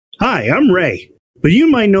Hi, I'm Ray, but you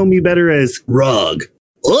might know me better as Rug,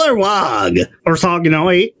 or Wog, or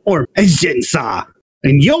Soganoy, or Jinsa.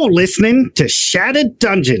 And you're listening to Shattered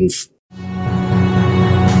Dungeons.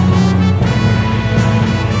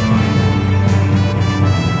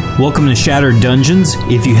 Welcome to Shattered Dungeons.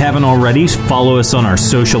 If you haven't already, follow us on our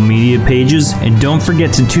social media pages, and don't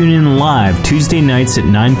forget to tune in live Tuesday nights at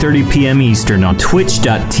 9:30 p.m. Eastern on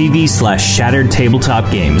twitch.tv/Shattered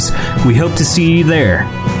Tabletop Games. We hope to see you there.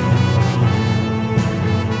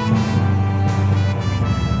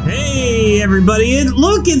 Hey everybody,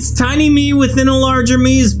 look, it's Tiny Me within a larger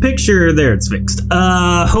me's picture. There, it's fixed.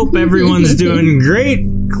 Hope everyone's doing great.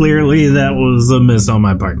 Clearly that was a miss on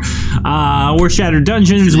my part. We're Shattered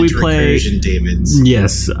Dungeons. We play David's.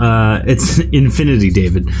 Yes, it's Infinity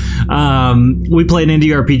David. We play an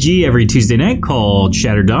indie RPG every Tuesday night called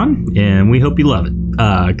Shattered Dawn, and we hope you love it,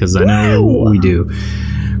 because I know we do.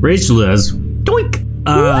 Rachel does. Doink!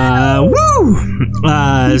 Woo!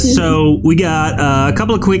 So we got a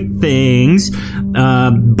couple of quick things.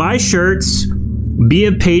 Buy shirts, be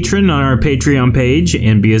a patron on our Patreon page,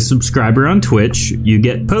 and be a subscriber on Twitch. You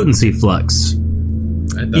get Potency Flux.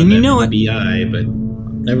 I thought and you know it. BI, but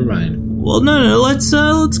never mind. Well, no. Let's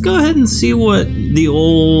go ahead and see what the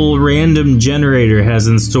old random generator has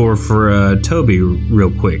in store for Toby real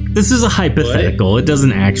quick. This is a hypothetical. What? It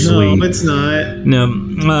doesn't actually. No, it's not.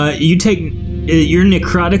 No, you take. You're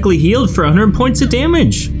necrotically healed for 100 points of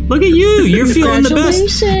damage. Look at you. You're feeling the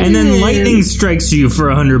best. And then lightning strikes you for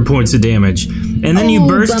 100 points of damage. And then you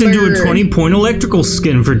burst into a 20-point electrical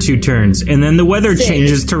skin for 2 turns. And then the weather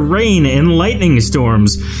changes to rain and lightning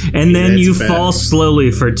storms. And then you fall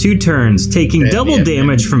slowly for 2 turns, taking double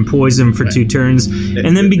damage from poison for 2 turns.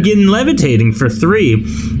 And then begin levitating for 3.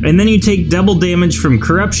 And then you take double damage from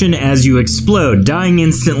corruption as you explode, dying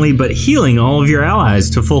instantly but healing all of your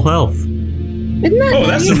allies to full health.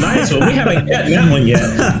 That's a nice one. We haven't gotten that one yet.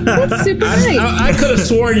 That's super nice. I could have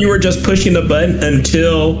sworn you were just pushing the button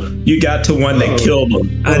until you got to one that killed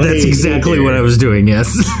them. That's exactly what I was doing,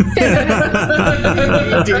 yes.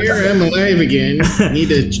 Dear, I'm alive again. Need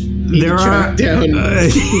to track down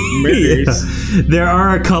murders. Yeah. There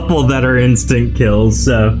are a couple that are instant kills,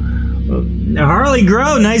 so... Harley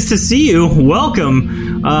Grow, nice to see you.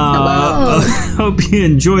 Welcome. Hope you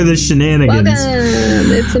enjoy the shenanigans.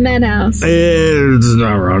 Welcome. It's a madhouse. It's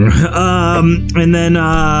not wrong. And then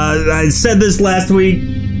I said this last week.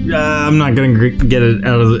 I'm not going to get it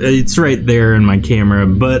out of it's right there in my camera,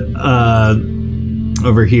 but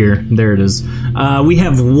over here, there it is. We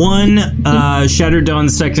have one Shattered Dawn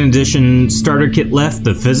 2nd Edition starter kit left,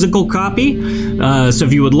 the physical copy. So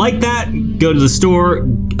if you would like that, go to the store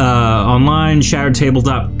online,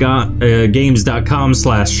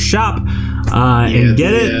 shatteredtabletopgames.com/shop, and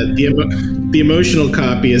get it. The emotional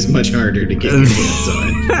copy is much harder to get your hands on.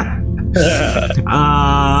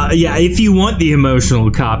 If you want the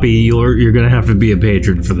emotional copy, you're gonna have to be a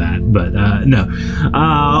patron for that. But no,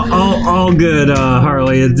 all good,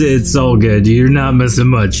 Harley. It's all good. You're not missing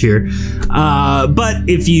much here. But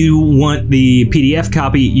if you want the PDF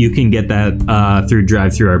copy, you can get that through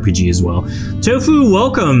DriveThruRPG as well. Tofu,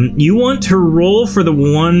 welcome. You want to roll for the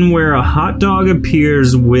one where a hot dog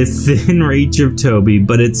appears within reach of Toby,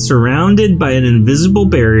 but it's surrounded by an invisible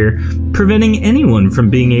barrier, preventing anyone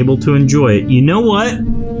from being able to enjoy it. You know what?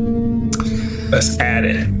 Let's add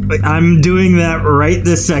it. I'm doing that right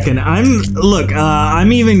this second.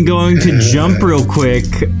 I'm even going to jump real quick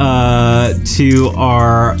to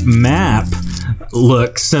our map.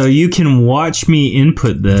 Look, so you can watch me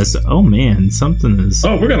input this. Oh man, something is.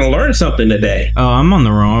 Oh, we're gonna learn something today. Oh, I'm on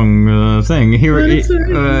the wrong thing. Here,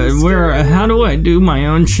 how do I do my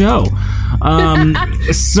own show?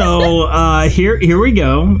 Here we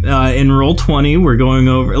go. In Roll20, we're going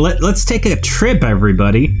over. Let's take a trip,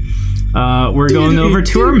 everybody. We're going over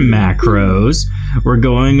to our macros. We're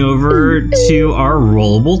going over to our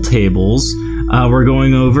rollable tables. We're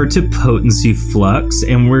going over to Potency Flux,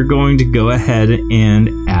 and we're going to go ahead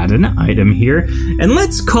and add an item here. And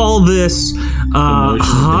let's call this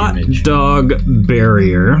Hot Dog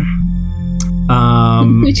Barrier.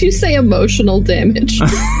 Did you say emotional damage?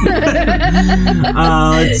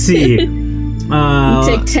 Let's see. You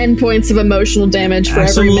take 10 points of emotional damage for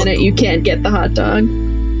every minute you can't get the hot dog.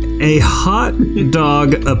 A hot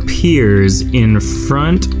dog appears in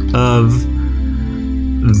front of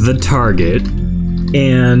the target,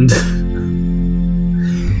 and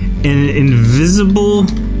an invisible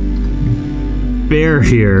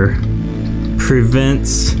barrier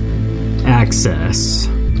prevents access.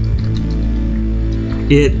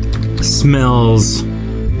 It smells...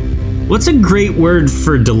 What's a great word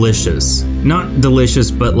for delicious? Not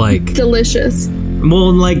delicious, but like... Delicious.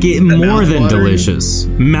 Well, like more than delicious.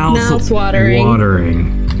 Mouth-watering.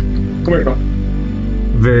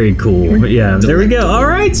 Very cool. Yeah, there we go. All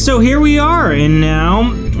right, so here we are, and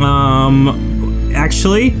now,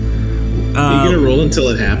 actually, are you gonna roll until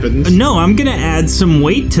it happens? No, I'm gonna add some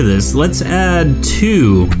weight to this. Let's add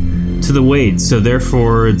 2 to the weight, so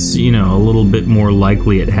therefore it's, a little bit more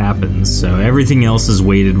likely it happens. So everything else is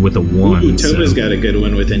weighted with a 1. Ooh, Toba's got a good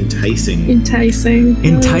one with enticing.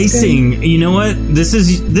 Enticing. You know what? This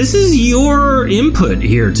is your input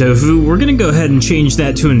here, Tofu. We're gonna go ahead and change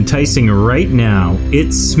that to enticing right now.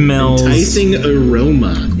 It smells enticing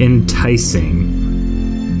aroma.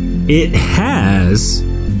 Enticing. It has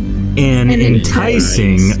an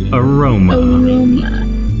enticing aroma.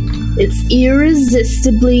 It's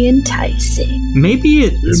irresistibly enticing. Maybe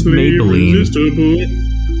it's Maybelline.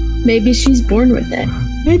 Maybe she's born with it.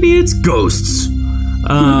 Maybe it's ghosts.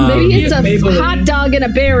 Maybe it's a hot dog and a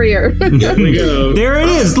barrier. There we go. There it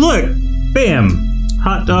is. Look. Bam.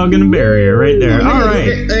 Hot dog and a barrier right there. All right.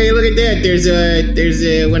 Hey, look at that. There's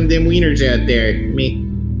one of them wieners out there. Me.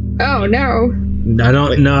 Oh, no. I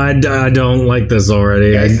don't like this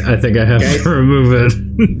already. I think I have to remove it.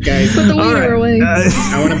 Guys, put the wiener away.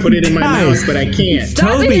 I want to put it in my mouth, but I can't.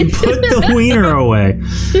 Toby, put the wiener away.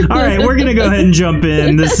 All right, we're going to go ahead and jump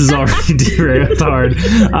in. This is already derailed hard.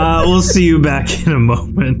 We'll see you back in a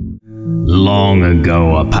moment. Long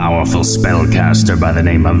ago, a powerful spellcaster by the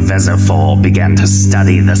name of Vezifor began to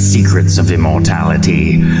study the secrets of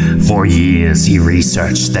immortality. For years he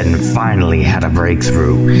researched, then finally had a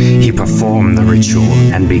breakthrough. He performed the ritual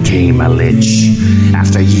and became a lich.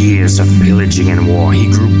 After years of pillaging and war, he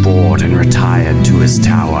grew bored and retired to his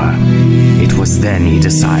tower. It was then he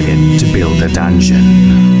decided to build a dungeon.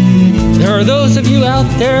 There are those of you out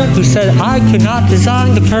there who said I could not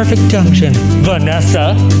design the perfect dungeon,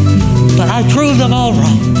 Vanessa. But I proved them all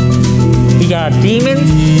wrong. We got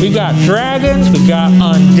demons, we got dragons, we got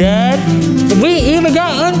undead, we even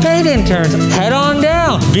got unpaid interns. Head on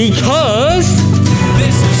down, because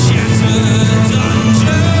this is Shattered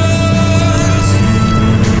Dungeons.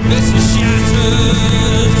 This is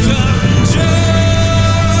Shattered Dungeons.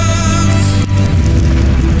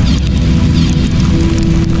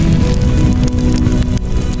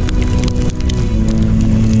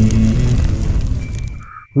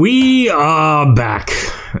 We are back,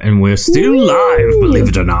 and we're still live, believe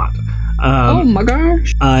it or not. Oh my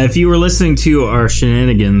gosh. If you were listening to our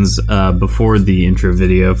shenanigans before the intro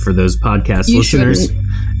video for those podcast listeners,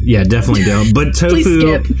 yeah, definitely don't. But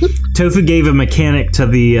Tofu gave a mechanic to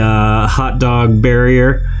the hot dog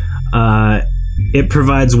barrier. It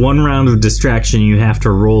provides 1 round of distraction. You have to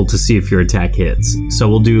roll to see if your attack hits. So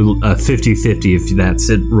we'll do a 50-50 if that's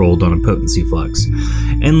it rolled on a potency flux.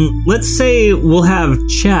 And let's say we'll have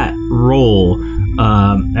chat roll.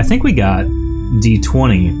 I think we got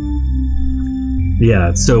D20.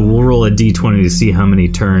 Yeah, so we'll roll a D20 to see how many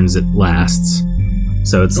turns it lasts.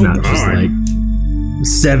 So it's not just like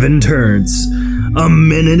 7 turns. A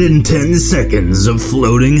minute and 10 seconds of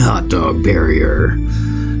floating hot dog barrier.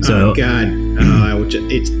 So, oh God!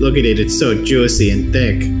 Look at it. It's so juicy and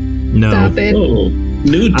thick. No. Stop it. Oh,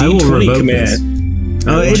 new D20 command.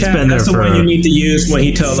 Oh, it's been there that's for. That's the one you need to use when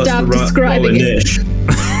he tells us to roll a dish.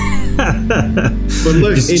 But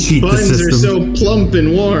look, its buns are so plump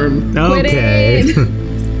and warm. Okay.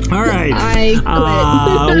 All right. I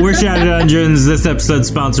quit. We're Shattered Dungeons. This episode's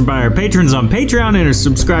sponsored by our patrons on Patreon and our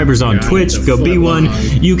subscribers on Twitch. Go be one.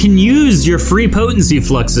 You can use your free potency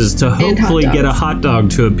fluxes to hopefully get a hot dog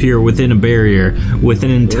to appear within a barrier with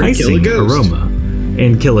an enticing aroma.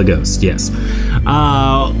 And kill a ghost, yes.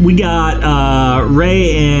 We got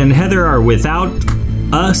Ray and Heather are without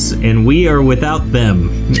us, and we are without them.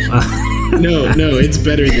 No, it's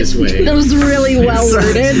better this way. That was really well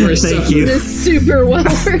worded. Thank you. It's super well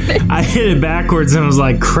worded. I hit it backwards and I was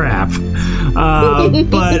like, crap. But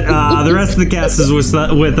the rest of the cast is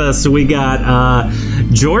with us. We got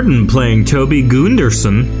Jordan playing Toby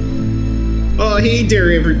Gunderson. Oh, hey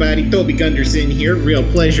there, everybody. Toby Gunderson here. Real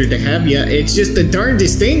pleasure to have you. It's just the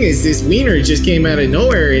darndest thing is this wiener just came out of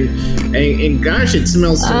nowhere, and gosh, it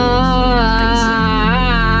smells so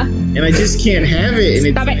nice. And I just can't have it.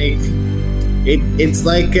 And it's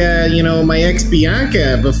like my ex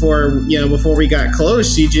Bianca before we got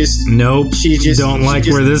close. She just where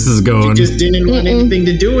this is going. She just didn't want anything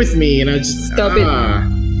to do with me, and I just Stop it.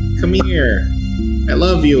 Come here. I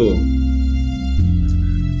love you.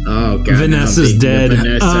 Oh God! Vanessa's dead.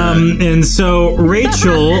 And so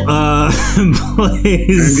Rachel plays.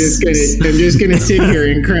 I'm just gonna sit here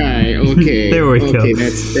and cry. Okay. There we go. Okay,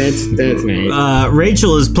 that's nice.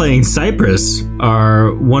 Rachel is playing Cypress,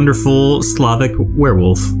 our wonderful Slavic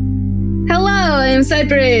werewolf. Hello. I am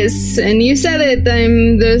Cypress, and you said it,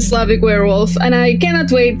 I'm the Slavic werewolf, and I cannot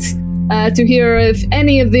wait to hear if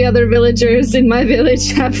any of the other villagers in my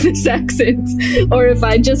village have this accent, or if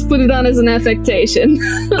I just put it on as an affectation.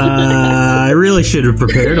 I really should have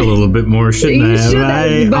prepared a little bit more, shouldn't I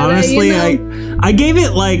have? Honestly, I gave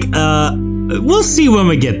it like, we'll see when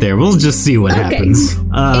we get there. We'll just see what happens.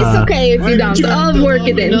 It's okay if you don't. I'll work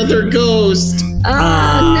it in. Another ghost.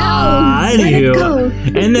 No. Anywho,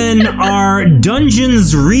 and then our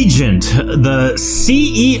Dungeons Regent, the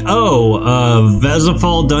CEO of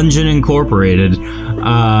Vesifal Dungeon Incorporated.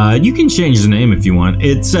 You can change the name if you want.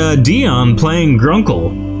 It's Dion playing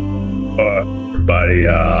Grunkle. Everybody,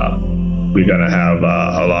 we're gonna have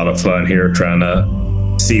a lot of fun here trying to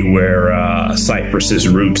see where Cypress's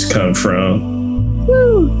roots come from.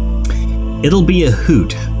 Woo. It'll be a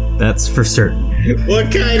hoot, that's for certain.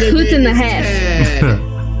 What kind of hoot and a half?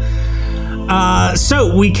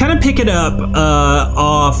 So we kind of pick it up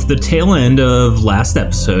off the tail end of last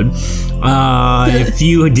episode. If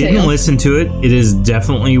you didn't listen to it, it is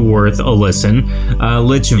definitely worth a listen.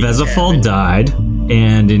 Lich Vesifal died,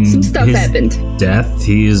 and in some stuff his happened. Death,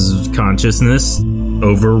 his consciousness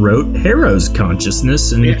overwrote Harrow's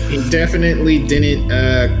consciousness, and he definitely didn't,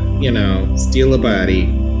 steal a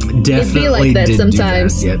body. Definitely it be like that did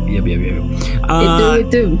sometimes. Do that. Yep. It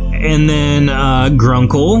do. And then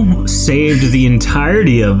Grunkle saved the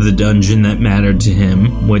entirety of the dungeon that mattered to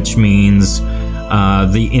him, which means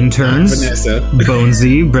the interns, Vanessa,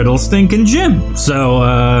 Bonesy, Brittlestink, and Jim. So,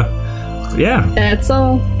 yeah. That's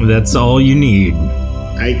all. That's all you need.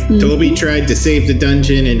 Toby tried to save the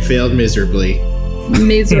dungeon and failed miserably. It In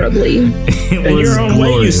was your own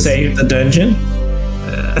way, you saved the dungeon.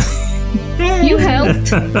 You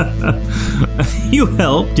helped. You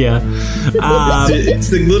helped, yeah. It's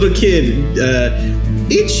the little kid.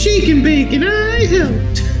 It's shake and bake, and I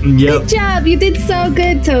helped. Yep. Good job. You did so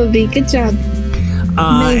good, Toby. Good job.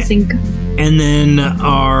 Amazing. And then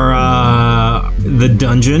the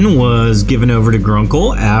dungeon was given over to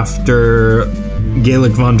Grunkle after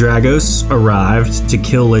Gaelic von Dragos arrived to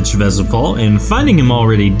kill Lich Vesifal, and finding him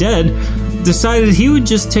already dead, decided he would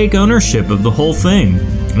just take ownership of the whole thing.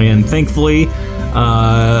 And thankfully,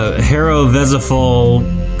 Harrow Vesifal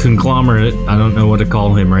conglomerate, I don't know what to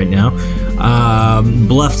call him right now,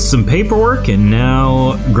 left some paperwork, and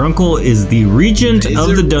now Grunkle is the regent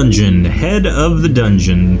of the dungeon, head of the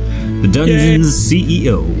dungeon, the dungeon's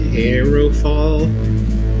CEO. Harrowfall.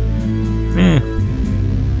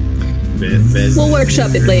 We'll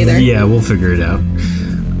workshop it later. Yeah, we'll figure it out.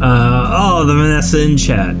 The Vanessa in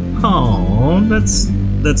chat. Oh, that's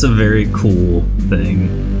a very cool thing.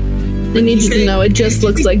 I need you to know it just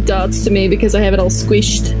looks like dots to me because I have it all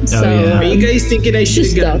squished. So, yeah. Are you guys thinking I should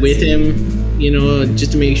have gone dots. with him?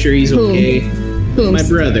 Just to make sure he's okay. My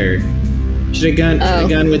brother. Should have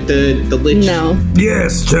gone with the lich? No.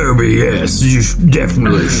 Yes, Toby, yes. You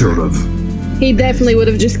definitely should have. He definitely would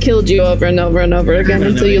have just killed you over and over and over again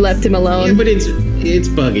until you left him alone. Yeah, but it's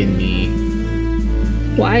bugging me.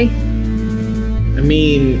 Why? I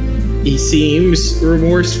mean, he seems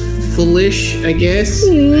remorseful-ish, I guess.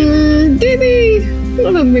 Did he?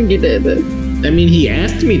 I don't think he did. I mean, he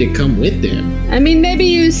asked me to come with him. I mean, maybe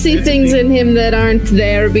you see things in him that aren't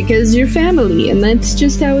there because you're family, and that's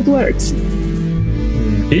just how it works.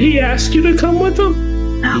 Did he ask you to come with him?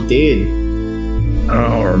 He did. I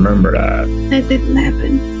don't remember that. That didn't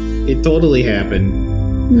happen. It totally happened.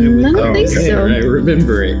 I don't think so. I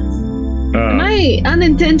remember it. Am I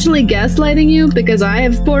unintentionally gaslighting you because I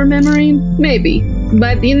have poor memory? Maybe.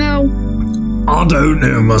 But, I don't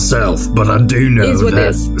know myself, but I do know Is what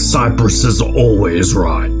that is. Cypress is always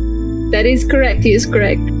right. that is correct. He is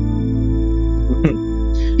correct.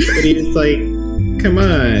 But he was like, come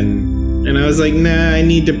on. And I was like, nah, I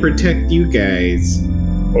need to protect you guys.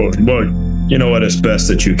 Well, you know what? It's best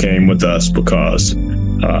that you came with us because,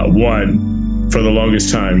 one, for the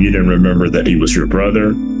longest time, you didn't remember that he was your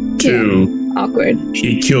brother. Two, Awkward.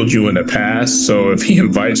 he killed you in the past, so if he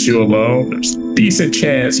invites you alone, there's a decent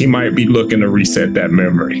chance he might be looking to reset that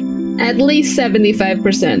memory. At least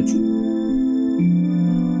 75%.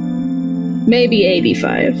 Maybe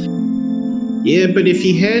 85. Yeah, but if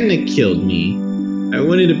he hadn't have killed me, I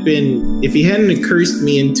wouldn't have been... If he hadn't have cursed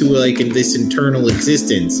me into, this internal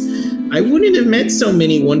existence, I wouldn't have met so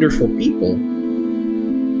many wonderful people.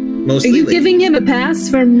 Mostly, Are you giving him a pass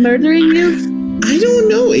for murdering you? I don't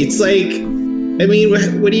know. It's like... I mean,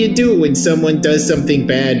 what do you do when someone does something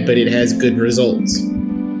bad, but it has good results?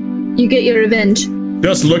 You get your revenge.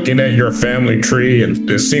 Just looking at your family tree, and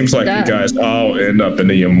it seems like you guys all end up in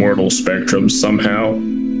the immortal spectrum somehow,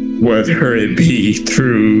 whether it be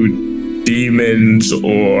through demons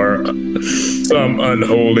or some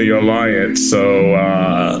unholy alliance. So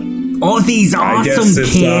all these awesome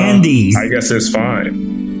candies. I guess it's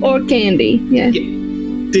fine. Or candy, yeah.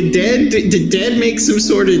 Did Dad make some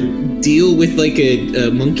sort of deal with like a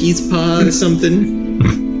monkey's paw or something?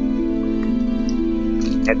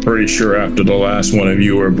 I'm pretty sure after the last one of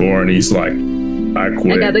you were born, he's like, I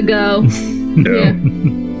quit. I gotta go. Yeah.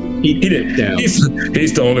 He didn't.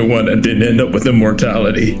 He's the only one that didn't end up with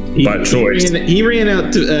immortality by choice. He ran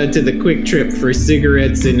out to the Quick Trip for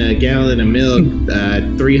cigarettes and a gallon of milk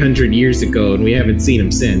 300 years ago, and we haven't seen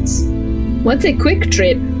him since. What's a Quick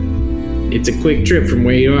Trip? It's a quick trip from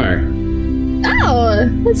where you are. Oh,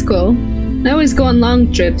 that's cool. I always go on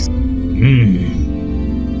long trips.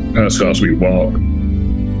 That's because we walk.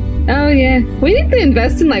 Oh yeah, we need to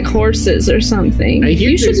invest in like horses or something. I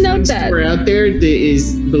hear you should know that. Store out there that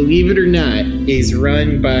is, believe it or not, is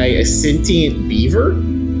run by a sentient beaver.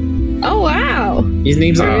 Oh wow! His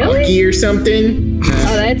name's Lucky or something.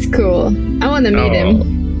 Oh, that's cool. I want to meet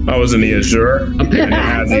him. I was in the Azure. And it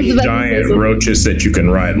has these giant roaches that you can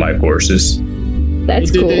ride like horses. That's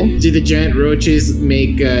cool. Do the giant roaches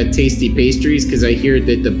make tasty pastries? Because I hear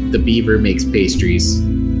that the beaver makes pastries.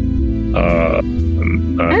 I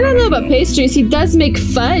don't know about pastries. He does make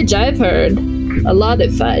fudge, I've heard. A lot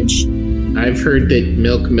of fudge. I've heard that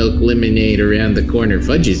milk lemonade around the corner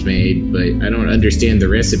fudge is made, but I don't understand the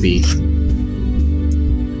recipe.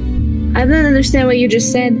 I don't understand what you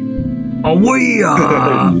just said. You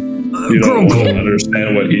don't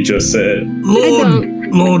understand what he just said.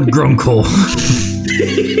 Lord Grunkle.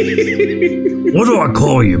 What do I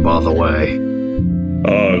call you, by the way?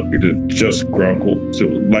 Just Grunkle. So,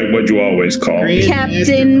 like what you always call me.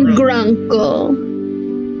 Captain Grunkle.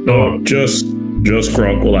 No, just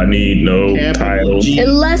Grunkle. I need no titles.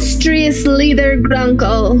 Illustrious leader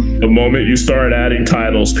Grunkle. The moment you start adding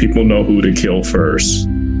titles, people know who to kill first.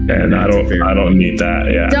 And I don't need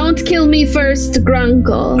that, yeah. Don't kill me first,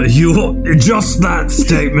 Grunkle. Just that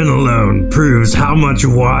statement alone proves how much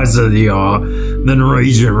wiser you are than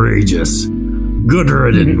Regent Regis. Good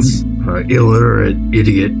riddance, illiterate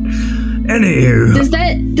idiot. Anywho.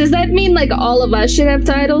 Does that mean like all of us should have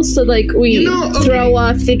titles so like we throw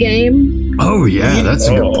off the game? Oh yeah, that's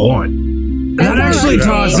a good point. That actually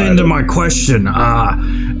ties into my question.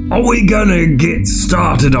 Are we gonna get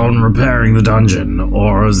started on repairing the dungeon,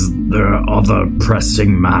 or is there other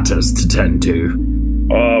pressing matters to tend to?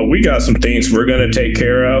 We got some things we're gonna take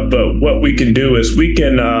care of, but what we can do is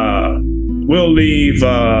we'll leave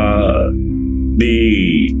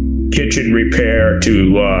the kitchen repair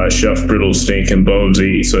to Chef Brittlestink and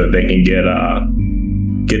Bonesy so that they can get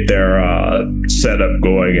their setup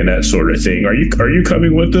going and that sort of thing. Are you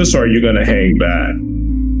coming with us, or are you gonna hang back?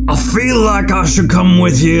 I feel like I should come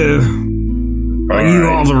with you. You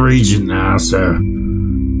are the regent now, sir.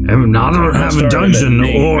 And I don't have a dungeon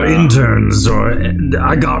or interns, or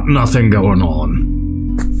I got nothing going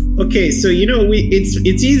on. Okay, so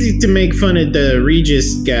it's easy to make fun of the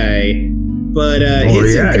Regis guy, but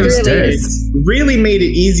his really made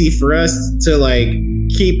it easy for us to like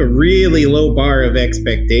keep a really low bar of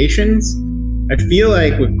expectations. I feel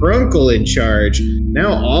like with Grunkle in charge,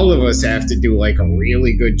 now all of us have to do like a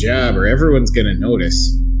really good job or everyone's going to notice.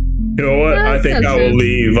 You know what? I think I will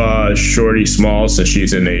leave Shorty Small since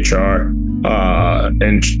she's in HR.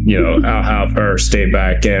 And, I'll have her stay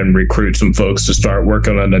back and recruit some folks to start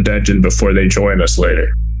working on the dungeon before they join us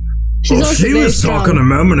later. She was talking a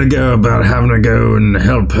moment ago about having to go and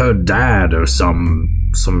help her dad or some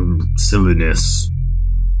silliness.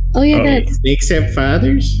 Oh, yeah, that. Snakes have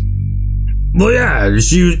fathers? Well, yeah,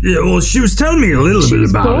 she was telling me a little bit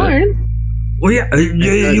about it. Well, yeah,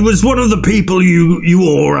 he was one of the people you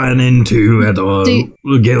all ran into at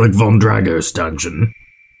Gaelic Von Dragos dungeon.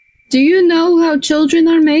 Do you know how children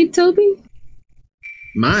are made, Toby?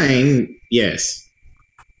 Mine, yes.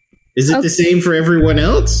 Is it the same for everyone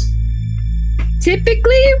else?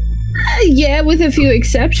 Typically, yeah, with a few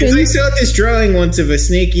exceptions. Because I saw this drawing once of a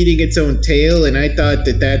snake eating its own tail, and I thought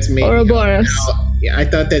that's maybe I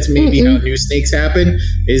thought that's maybe how new snakes happen.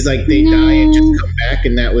 Is like they die and just come back,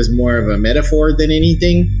 and that was more of a metaphor than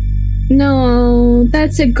anything. No,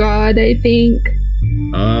 that's a god, I think.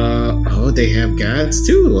 They have gods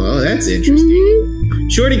too. Oh, that's interesting.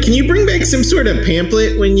 Shorty, can you bring back some sort of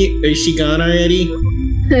pamphlet is she gone already?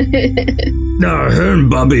 No, her and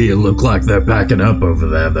Bubby look like they're packing up over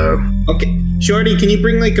there, though. Okay. Shorty, can you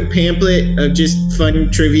bring like a pamphlet of just fun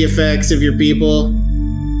trivia facts of your people?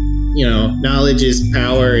 Knowledge is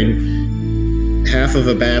power and half of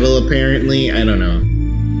a battle, apparently. I don't know.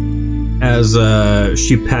 As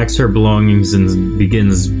she packs her belongings and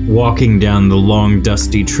begins walking down the long,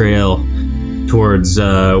 dusty trail towards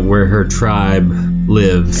where her tribe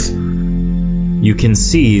lives, you can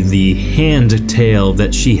see the hand tail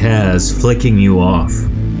that she has flicking you off.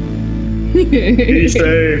 Be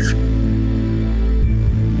safe.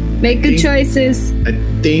 Make good choices. I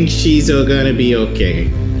think she's gonna be okay.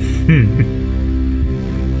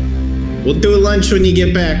 We'll do lunch when you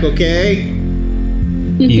get back, okay?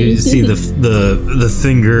 You see the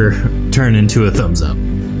finger turn into a thumbs up.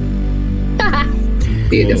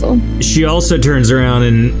 Beautiful. She also turns around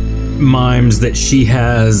and mimes that she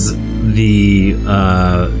has the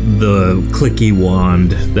clicky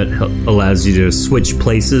wand that allows you to switch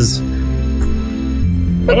places.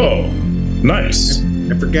 Oh, nice.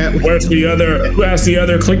 I forgot. Who has the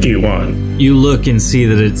other clicky one? You look and see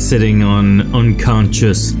that it's sitting on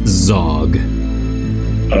unconscious Zog.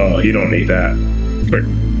 Oh, you don't need that. But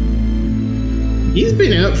He's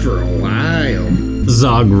been out for a while.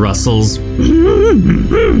 Zog rustles. No,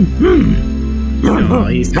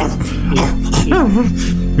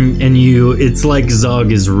 And it's like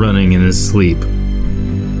Zog is running in his sleep.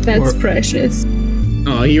 That's precious.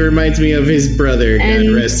 Oh, he reminds me of his brother. God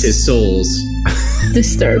rest his souls.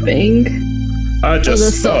 Disturbing. I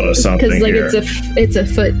just thought of something because here. it's a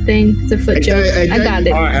foot thing. It's a foot joke. I got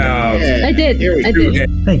it. I did.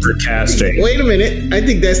 Thank for casting. Wait a minute. I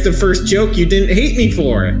think that's the first joke you didn't hate me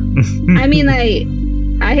for. I mean,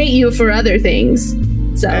 I hate you for other things.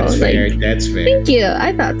 So That's fair. That's fair. Thank you.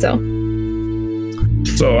 I thought so.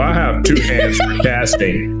 So I have 2 hands for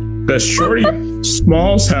casting. Does Shorty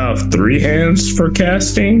Smalls have 3 hands for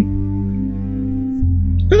casting?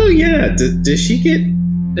 Oh yeah. Does she get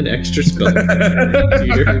an extra spell to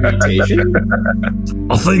your mutation?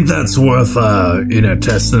 I think that's worth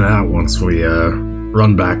testing out once we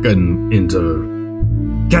run back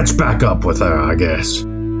into catch back up with her, I guess.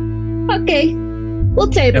 Okay. We'll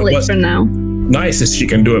table it for now. Nice is she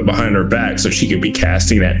can do it behind her back, so she could be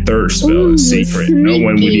casting that third spell in secret. Sneaky. No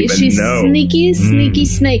one would even She's know. Sneaky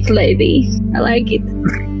snake lady. I like it.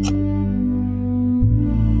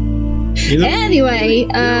 Anyway,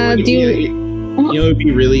 You know what would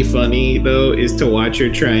be really funny though is to watch her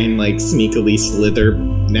try and like sneakily slither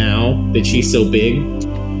now that she's so big.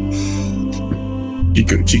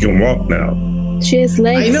 She can walk now. She has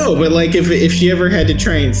legs. I know, but like if she ever had to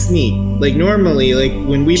try and sneak, like normally, like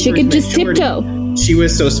when we She first could met just Shorty, tiptoe. she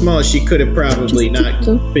was so small she could have probably not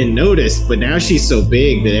been noticed, but now she's so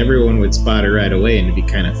big that everyone would spot her right away and it'd be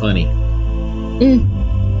kind of funny.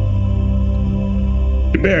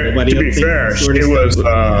 To be fair, she was.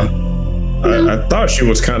 I thought she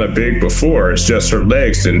was kind of big before. It's just her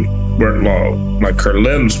legs weren't long. Like her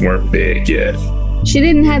limbs weren't big yet. She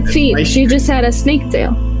didn't have feet. She just had a snake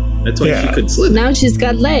tail. That's why she could slither. Now she's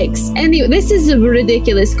got legs. Anyway, this is a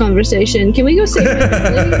ridiculous conversation. Can we go say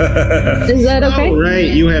that? Is that okay? Oh, right.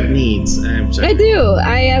 You have needs. I'm sorry. I do.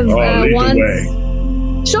 I have lead the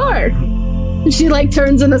wants. Sure. She like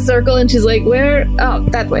turns in a circle and she's like, where? Oh,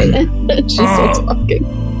 that way. She starts walking.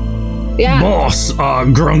 Yeah. Boss,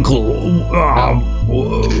 Grunkle,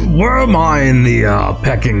 where am I in the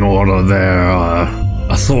pecking order there,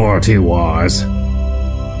 authority-wise?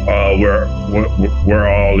 We're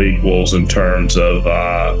all equals in terms of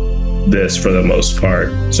this for the most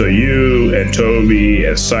part. So you and Toby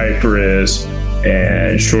and Cypress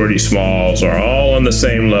and Shorty Smalls are all on the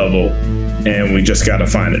same level, and we just got to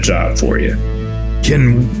find a job for you.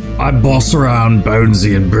 Can I boss around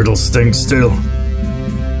Bonesy and Brittlestink still?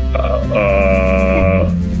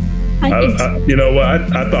 You know what?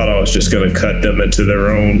 I thought I was just going to cut them into their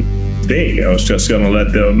own thing. I was just going to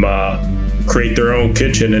let them create their own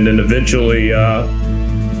kitchen and then eventually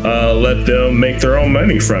let them make their own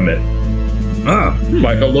money from it.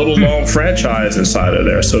 Like a little long franchise inside of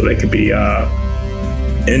there so they could be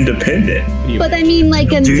independent. But I mean,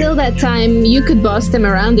 like, until that time, you could boss them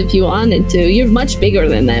around if you wanted to. You're much bigger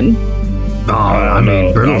than them. I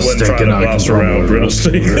mean, Brittlestink and I can around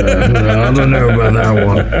Brittlestink. I don't know about that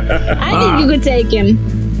one. I think you could take him.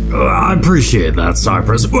 I appreciate that,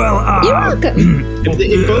 Cypress. Well, you're welcome.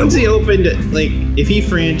 If Bonesy opened, like, if he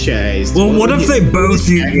franchised. Well, what if they both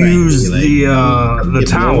use the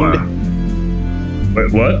tower?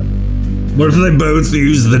 Wait, what? What if they both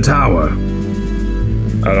use the tower?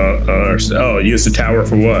 I don't understand. Oh, use the tower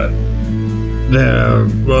for what?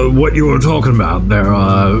 What you were talking about there,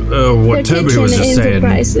 what Toby was just saying.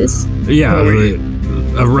 Yeah,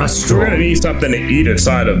 a restaurant. We're gonna need something to eat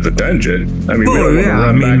inside of the dungeon. I mean, we don't want to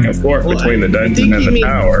run back and forth between the dungeon and the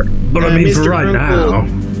tower. But I mean, for right now,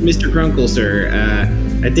 Mr. Grunkle, sir,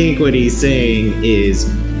 I think what he's saying is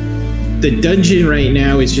the dungeon right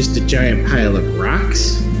now is just a giant pile of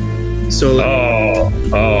rocks. So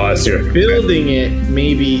I see. Building it,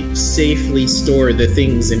 maybe safely store the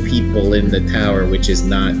things and people in the tower, which is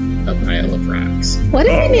not a pile of rocks. What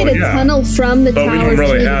if we made a tunnel from the tower? But we don't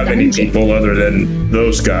really to have the any dungeon? people other than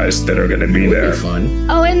those guys that are going to be there. Fun.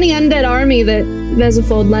 Oh, and the undead army that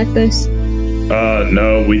Vezifold left us.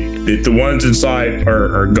 No, the ones inside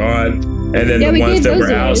are gone, and then the ones that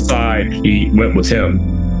were outside, he went with him.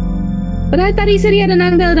 But I thought he said he had an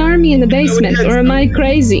undead army in the basement, or am I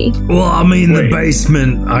crazy? Well, I mean, the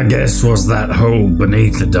basement, I guess, was that hole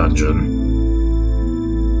beneath the dungeon.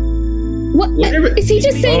 What? Is he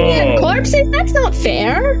just saying he had corpses? That's not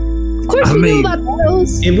fair. Of course we knew about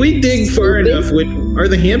those. If we dig far enough, are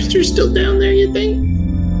the hamsters still down there, you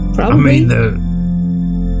think? Probably. I mean,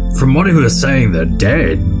 from what he was saying, they're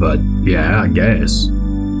dead, but yeah, I guess.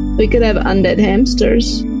 We could have undead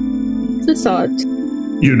hamsters. It's a thought.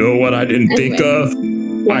 You know what I didn't think of?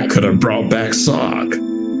 What? I could have brought back Sog.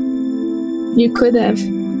 You could have.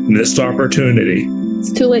 Missed opportunity.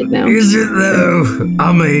 It's too late now. Is it though?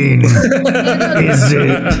 I mean, is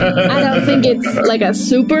it? I don't think it's like a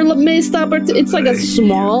super missed opportunity. It's like a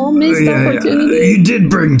small missed opportunity. You did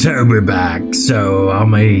bring Toby back, so I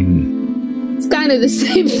mean, It's kind of the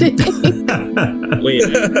same thing. Wait.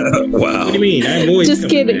 Wow. What do you mean? I'm always Just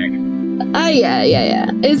kidding.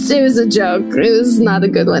 Yeah. It was a joke. It was not a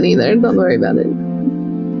good one either. Don't worry about it.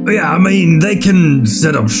 yeah, I mean, they can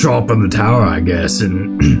set up shop in the tower, I guess,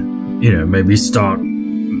 and maybe start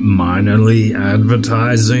minorly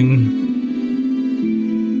advertising.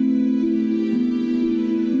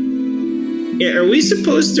 Yeah, are we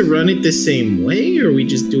supposed to run it the same way, or we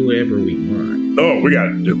just do whatever we want? Oh,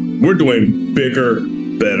 we're doing bigger,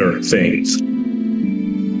 better things.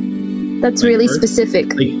 That's really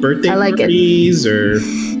specific. Like birthday I like parties, or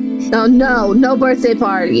Oh no birthday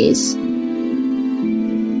parties.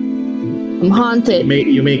 I'm haunted.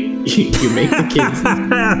 you make the kids.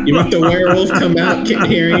 You make the werewolf come out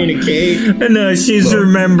carrying a cake. No, she's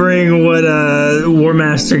remembering what War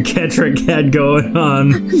Master Ketrick had going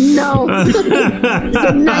on. No, it's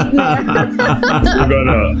a nightmare.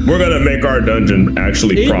 We're gonna make our dungeon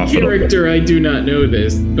actually In profitable. character, I do not know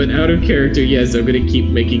this, but out of character, yes, I'm gonna keep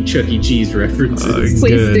making Chuck E. Cheese references.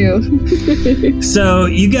 Please do. So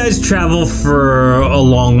you guys travel for a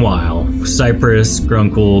long while. Cypress,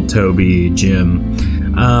 Grunkle, Toby, Jim.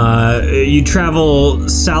 You travel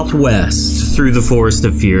southwest through the Forest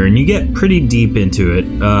of Fear, and you get pretty deep into it.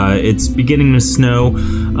 It's beginning to snow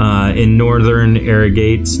in northern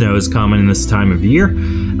Arrogate. Snow is common in this time of year.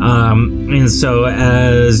 And so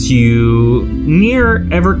as you near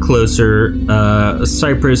ever closer,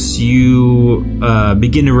 Cypress, you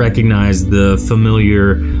begin to recognize the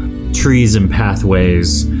familiar trees and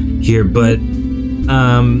pathways here, but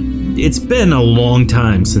it's been a long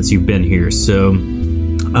time since you've been here, so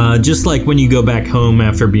just like when you go back home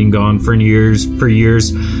after being gone for years,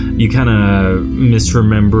 you kind of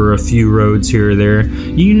misremember a few roads here or there.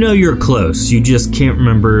 You know you're close, you just can't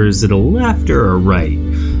remember, is it a left or a right?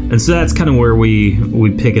 And so that's kind of where we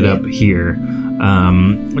pick it up here.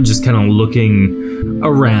 Just kind of looking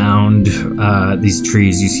around these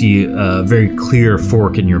trees, you see a very clear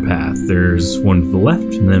fork in your path. There's one to the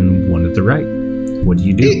left and then one at the right. What do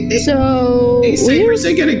you do? Hey, Cypress,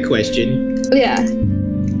 I got a question. Yeah.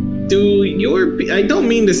 I don't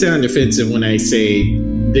mean to sound offensive when I say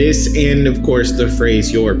this, and of course the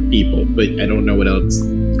phrase "your people," but I don't know what else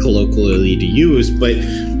colloquially to use. But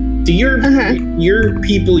do your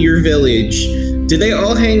people, your village, do they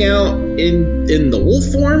all hang out in the wolf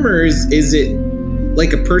form, or is it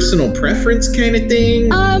like a personal preference kind of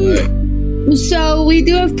thing? So we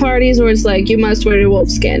do have parties where it's like you must wear your wolf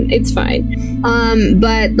skin. It's fine.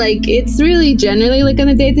 But like it's really generally like on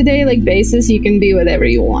a day-to-day like basis you can be whatever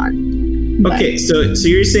you want. Okay, so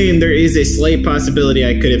you're saying there is a slight possibility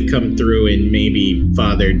I could have come through and maybe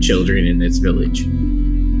fathered children in this village.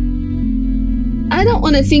 I don't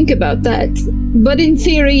want to think about that, but in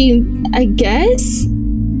theory, I guess.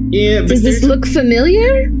 Yeah. But does this look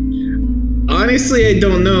familiar? Honestly, I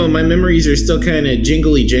don't know. My memories are still kind of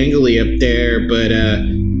jingly jangly up there, but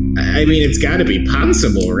I mean, it's got to be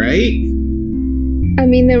possible, right? I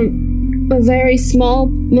mean, they're a very small,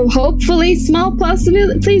 hopefully small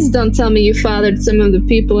possibility. Please don't tell me you fathered some of the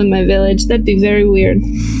people in my village. That'd be very weird.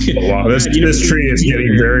 Wow, this tree is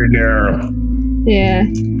getting very narrow. Yeah.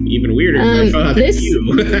 Even weirder if I fathered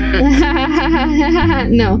you.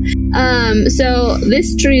 No. So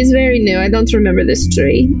this tree is very new. I don't remember this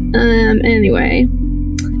tree. Anyway.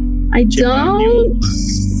 I don't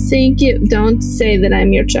Thank you. Don't say that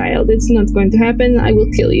I'm your child. It's not going to happen. I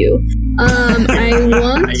will kill you. I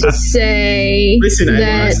want to say Listen, I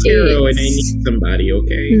that lost Hero and I it's need somebody,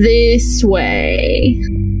 okay? this way.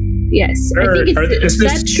 Yes, I think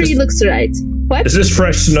that tree looks right. What? Is this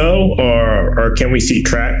fresh snow, or can we see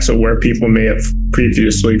tracks of where people may have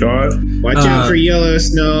previously gone? Watch out for yellow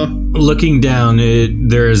snow. Looking down,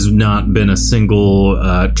 there has not been a single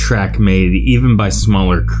track made, even by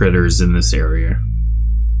smaller critters in this area.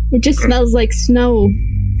 It just smells like snow.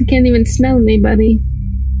 I can't even smell anybody.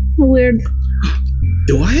 Weird.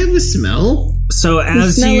 Do I have a smell? So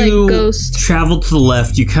as you travel to the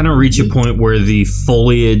left, you kind of reach a point where the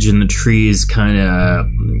foliage and the trees kind of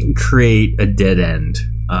create a dead end.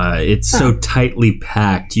 It's so tightly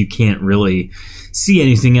packed, you can't really see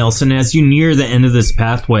anything else. And as you near the end of this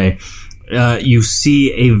pathway, you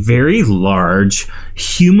see a very large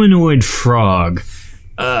humanoid frog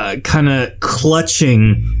kind of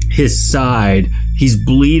clutching his side. He's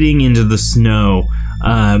bleeding into the snow,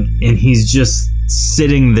 and he's just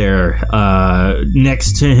sitting there.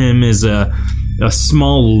 Next to him is a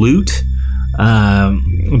small lute.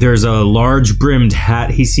 There's a large brimmed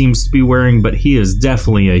hat he seems to be wearing, but he is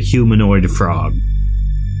definitely a humanoid frog.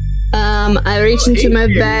 I reach into my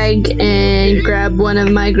bag and grab one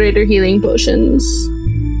of my greater healing potions,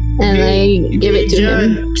 and I give it to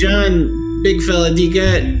him. John, big fella, do you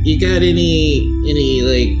got any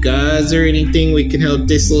like gauze or anything we can help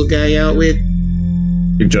this little guy out with?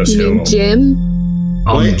 You just heal him. Jim?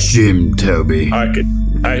 I'm Jim, Toby. I could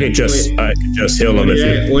just heal him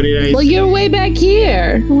if you. What did I? Well, you're way back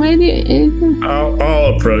here. Why do you?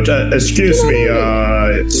 I'll approach. Excuse me,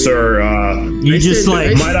 sir. You just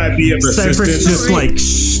like might I be of Cypress assistance? just like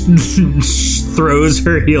throws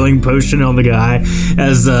her healing potion on the guy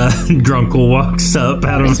as Drunkle walks up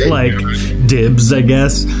out of like dibs, I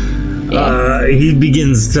guess. He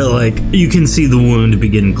begins to like. You can see the wound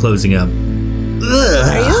begin closing up.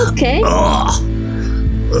 Are you okay?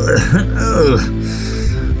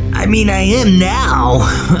 I mean, I am now.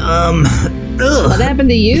 What happened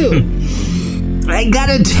to you? I got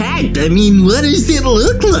attacked. I mean, what does it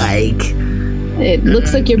look like? It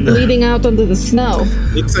looks like you're bleeding out onto the snow.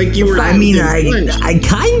 Looks like you were. I mean, I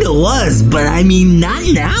kind of was, but I mean, not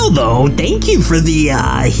now, though. Thank you for the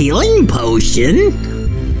healing potion.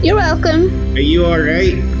 You're welcome. Are you all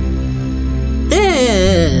right?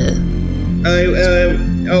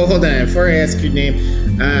 Hold on. Before I ask your name,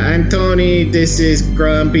 I'm Tony. This is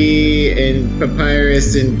Grumpy and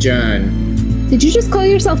Papyrus and John. Did you just call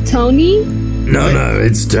yourself Tony? No,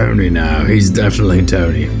 it's Tony now. He's definitely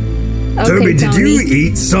Tony. Okay, Toby, did you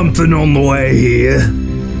eat something on the way here?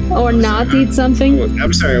 Or not eat something?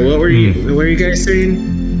 I'm sorry. What were you? What were you guys saying?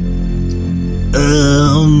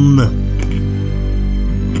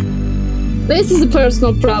 This is a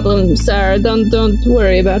personal problem, sir. Don't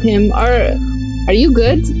worry about him. Are you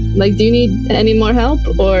good? Like, do you need any more help,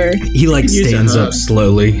 or he like stands up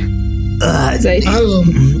slowly? I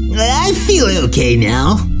feel okay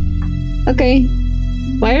now. Okay.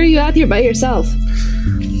 Why are you out here by yourself?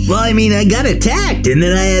 Well, I mean, I got attacked, and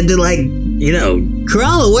then I had to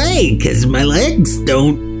crawl away because my legs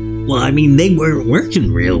don't. Well, I mean, they weren't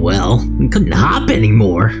working real well. I couldn't hop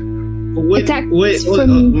anymore. What, I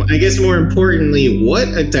guess more importantly, what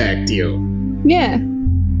attacked you? Yeah.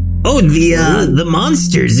 Oh, the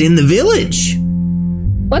monsters in the village.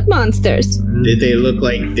 What monsters? Did they look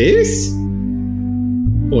like this?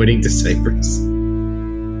 Pointing to Cypress.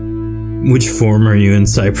 Which form are you in,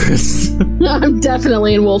 Cypress? I'm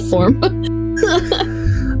definitely in wolf form.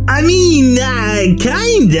 I mean,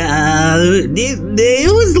 kinda.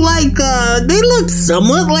 It was like, they looked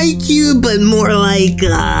somewhat like you, but more like,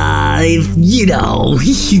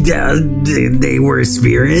 they were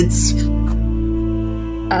spirits.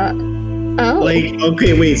 Oh.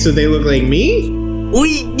 Okay, wait, so they look like me?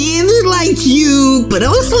 They look like you, but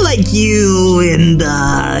also like you, and,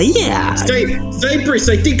 yeah. Cypress,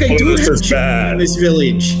 I think I do have bad in this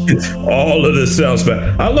village. All of this sounds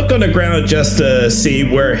bad. I look on the ground just to see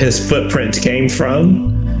where his footprints came from.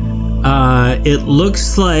 It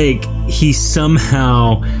looks like he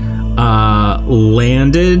somehow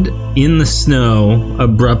landed in the snow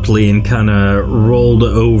abruptly and kind of rolled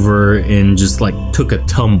over and just like took a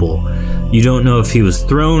tumble. You don't know if he was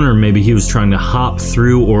thrown or maybe he was trying to hop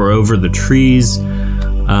through or over the trees.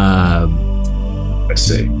 I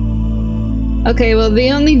see. Okay, well, the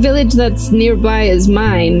only village that's nearby is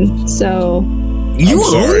mine, so... You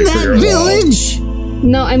own that village?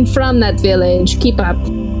 No, I'm from that village. Keep up.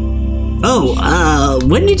 Oh,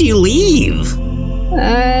 when did you leave?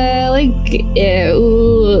 Like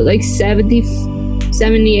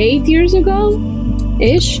 78 years ago?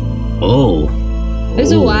 Ish. Oh. It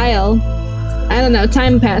was a while. I don't know.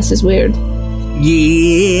 Time passes weird.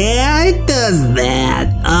 Yeah, it does that.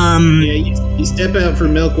 Yeah, you step out for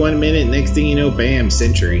milk 1 minute, next thing you know, bam,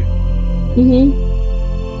 century.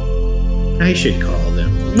 I should call them.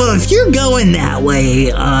 Well, if you're going that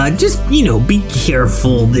way, just, be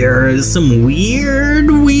careful. There are some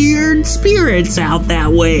weird spirits out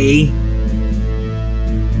that way.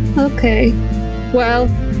 Okay. Well,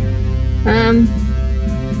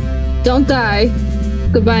 don't die.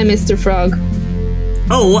 Goodbye, Mr. Frog.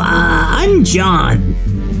 Oh, I'm John.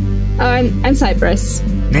 Oh, I'm Cypress.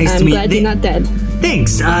 Nice to meet you. I'm glad you're not dead.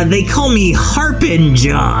 Thanks. They call me Harpin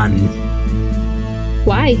John.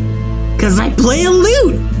 Why? 'Cause I play a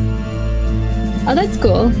lute. Oh, that's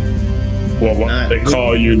cool. Well, why they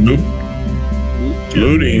call you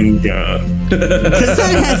looting John? Because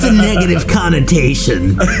that has a negative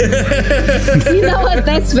connotation. You know what?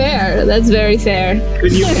 That's fair. That's very fair.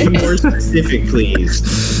 Could you be more specific, please?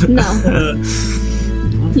 No.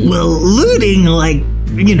 Well, looting,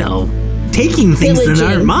 taking things that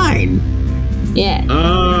aren't mine. Yeah.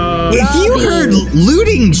 If you heard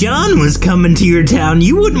Looting John was coming to your town,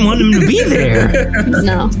 you wouldn't want him to be there.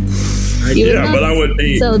 No. But I would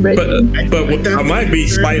be. But I might be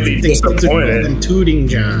slightly disappointed. Tooting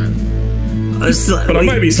John. But I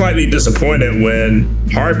might be slightly disappointed when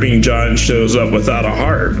Harping John shows up without a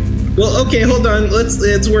harp. Well, okay, hold on.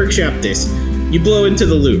 Let's workshop this. You blow into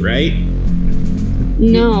the lute, right?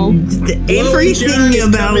 No. Everything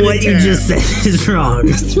about what you just said is wrong.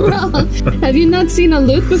 What's wrong? Have you not seen a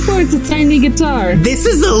lute before? It's a tiny guitar. This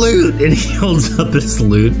is a lute, and he holds up his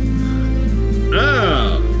lute.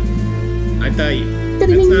 Oh. I thought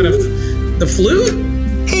that's not the flute?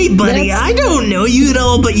 Hey, buddy, I don't know you at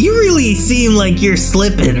all, but you really seem like you're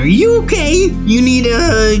slipping. Are you okay? You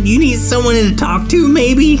need someone to talk to,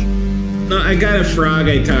 maybe? No, I got a frog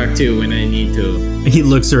I talk to when I need to. He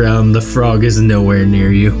looks around. The frog is nowhere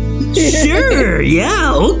near you. Sure,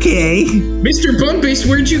 yeah, okay. Mr. Bumpus,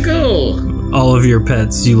 where'd you go? All of your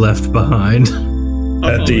pets you left behind.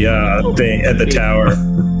 At the tower.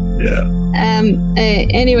 Yeah.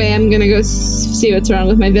 Anyway, I'm gonna go see what's wrong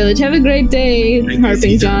with my village. Have a great day,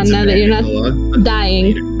 Harping John, now that you're not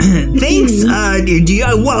dying. Thanks,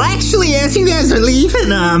 well, actually, as you guys are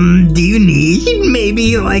leaving, do you need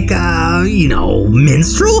maybe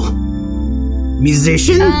minstrel?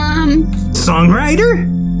 Musician? Songwriter?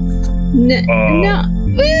 No.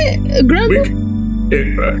 Grumble?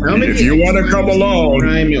 If you want to come along,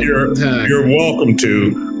 you're welcome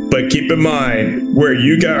to. But keep in mind, where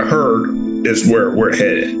you got hurt is where we're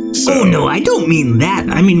headed. So. Oh no, I don't mean that.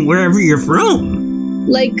 I mean wherever you're from.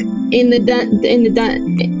 Like in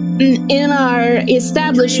our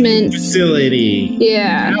establishment facility.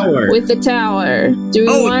 Yeah, tower. with the tower. Do we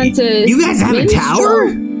want to? You guys have a tower?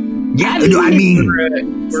 Yeah,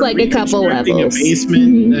 it's like a couple levels. A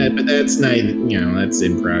basement, but that's not. That's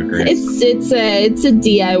in progress. It's a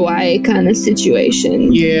DIY kind of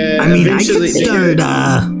situation. Yeah, I mean, I could start.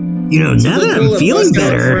 Now that I'm feeling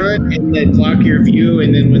better, and then block your view,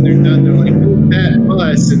 and then when they're done, they're like, "Move that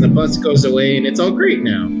bus," and the bus goes away, and it's all great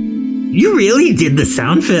now. You really did the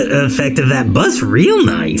sound effect of that bus real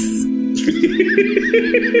nice.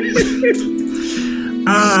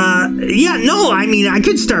 I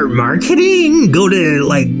could start marketing, go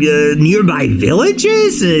to nearby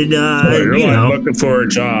villages, and you're looking for a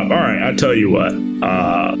job. All right, I'll tell you what.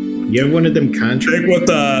 You have one of them contracts? Stick with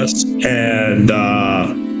us, and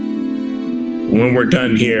when we're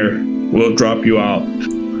done here, we'll drop you out.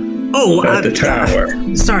 At the tower.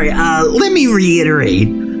 Sorry, let me reiterate.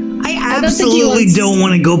 I absolutely don't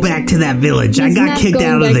want to go back to that village. I got kicked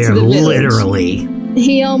out of there, literally.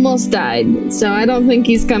 He almost died, so I don't think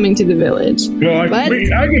he's coming to the village. Well, I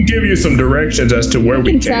can give you some directions as to where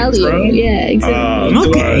we came from. Yeah, exactly.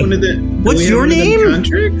 Okay. What's your name?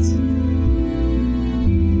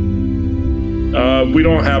 We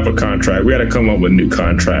don't have a contract. We got to come up with new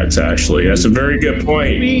contracts, actually. That's a very good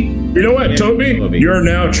point. You know what, Toby? You're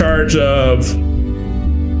now in charge of...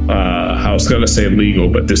 I was going to say legal,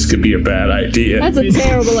 but this could be a bad idea. That's a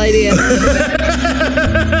terrible idea.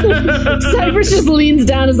 Cypress just leans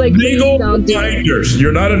down and is like, legal reminders.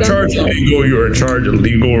 You're not in charge of legal, you're in charge of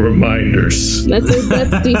legal reminders. That's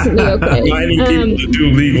decently okay. Reminding people to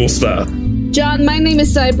do legal stuff. John, my name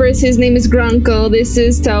is Cypress. His name is Grunkle. This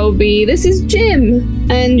is Toby. This is Jim.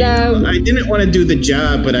 And I didn't want to do the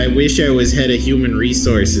job, but I wish I was head of human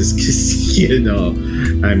resources because,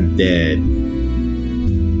 I'm dead.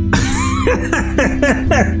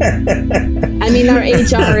 I mean, our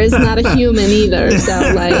HR is not a human either, so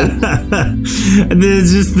like. And then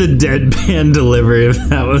it's just the deadpan delivery of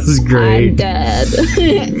that was great. I'm dead.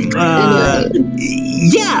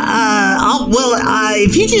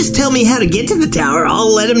 If you just tell me how to get to the tower,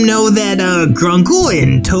 I'll let him know that Grunkle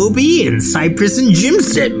and Toby and Cypress and Jim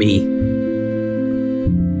sent me.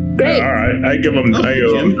 Great. All right, I give them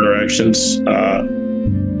directions.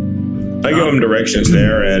 I give them directions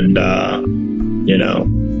there, and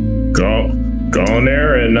go on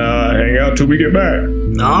there and hang out till we get back.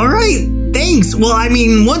 All right, thanks. Well, I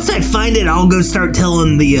mean, once I find it, I'll go start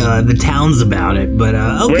telling the towns about it. But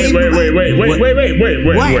okay. Wait.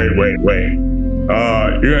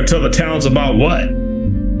 You're gonna tell the towns about what?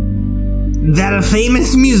 That a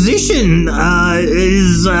famous musician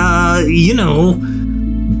is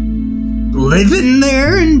living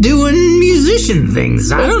there and doing musician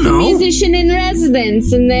things. I don't know. Musician in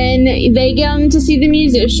residence, and then they get him to see the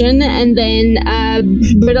musician, and then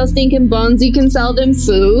Brittlestink and Bonesy can sell them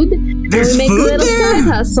food. There's make food a little there? side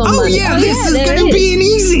hustle money. This is gonna be an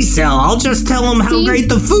easy sell. I'll just tell them how great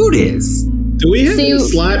the food is. Do we have any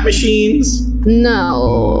slot machines?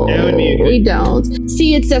 No, we don't.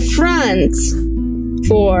 See, it's a front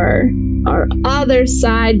for our other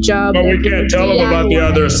side job. But we can't tell them about the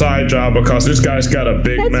other side job because this guy's got a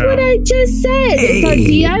big mouth. That's what I just said. It's a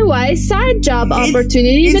DIY side job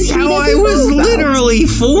opportunity. It's how I was literally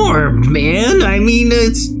formed, man. I mean,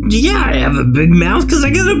 I have a big mouth because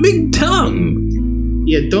I got a big tongue.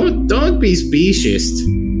 Yeah, don't be specious.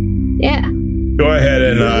 Yeah. Go ahead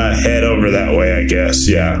and head over that way, I guess.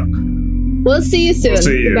 Yeah. We'll see you soon. We'll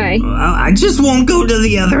see you. Goodbye. I just won't go to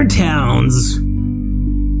the other towns.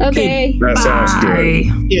 Okay. That sounds good.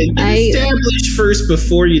 Yeah, establish first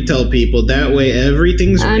before you tell people. That way,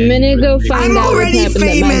 everything's. I'm gonna go find out what happened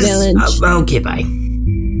at my village. Okay, bye.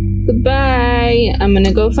 Goodbye. I'm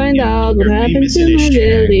gonna go find out what happened to my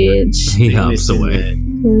village. He hops away.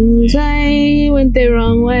 'Cause I went the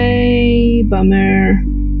wrong way. Bummer.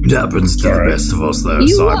 It happens to the best of us, though,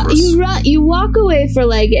 Cypress. You walk away for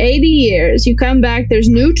like 80 years. You come back, there's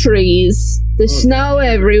new trees. There's snow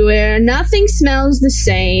everywhere. Nothing smells the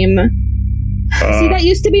same. See, that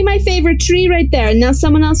used to be my favorite tree right there. And now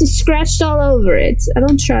someone else has scratched all over it. I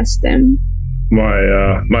don't trust them.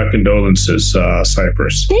 My condolences,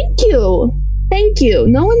 Cypress. Thank you.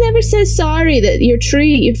 No one ever says sorry that your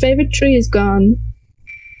favorite tree is gone.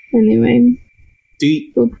 Anyway.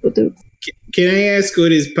 Can I ask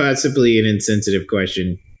what is possibly an insensitive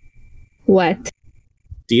question? What?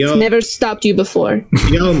 It's never stopped you before.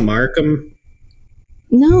 Do y'all mark them?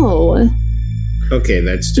 No. Okay,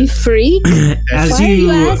 that's just... You freak? Why are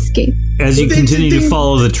you asking? As you continue to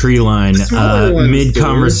follow the tree line,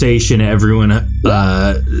 mid-conversation, everyone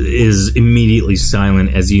is immediately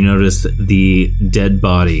silent as you notice the dead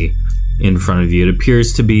body in front of you. It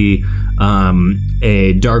appears to be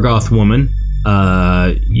a Dargoth woman.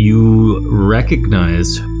 You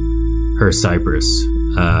recognize her, Cypress.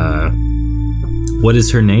 What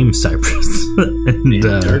is her name, Cypress? And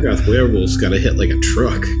Dargoth werewolf's got to hit like a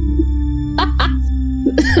truck.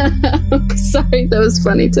 Sorry, that was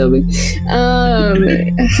funny, Toby.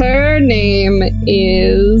 Her name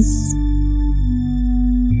is...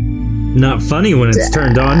 Not funny when it's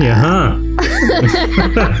turned on you, huh?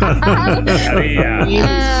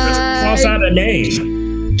 Cross out a name.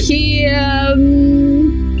 Chiarella.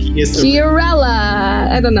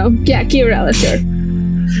 I don't know. Yeah, Chiarella, sure.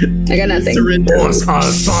 I got nothing.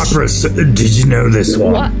 Cypress, did you know this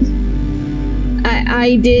one? What?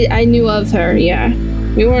 I did. I knew of her, yeah.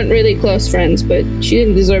 We weren't really close friends, but she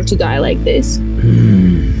didn't deserve to die like this.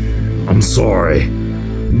 I'm sorry.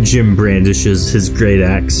 Jim brandishes his great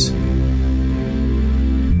axe.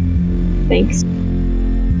 Thanks.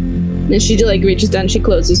 Then she reaches down, she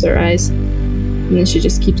closes her eyes. And then she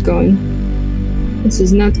just keeps going. This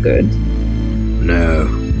is not good. No.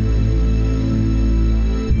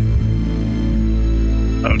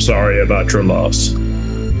 I'm sorry about your loss.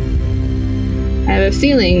 I have a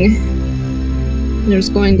feeling there's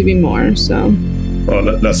going to be more, so...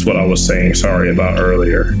 Well, that's what I was saying sorry about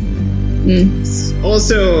earlier.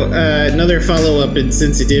 Also, another follow-up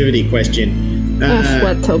insensitivity question.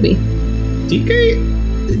 What, Toby? Do you guys...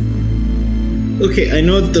 Okay, I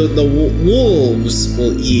know the wolves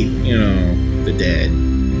will eat, the dead,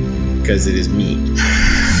 because it is meat.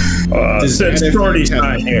 Since Shorty's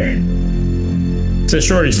not here. Since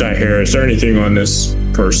Shorty's not here, is there anything on this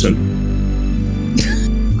person?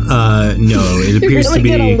 No, it appears to be...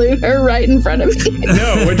 You're really gonna loot her right in front of me?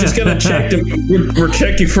 No, we're just gonna check them. We're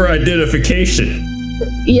checking for identification.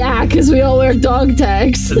 Yeah, because we all wear dog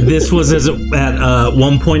tags. This was at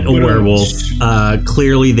one point a werewolf.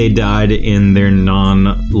 Clearly, they died in their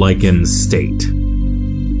non-lichen state.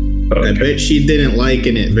 Okay. I bet she didn't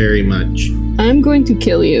liken it very much. I'm going to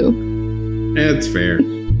kill you. That's fair.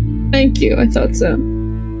 Thank you. I thought so.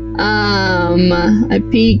 I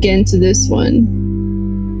peek into this one.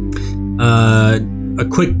 A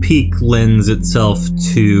quick peek lends itself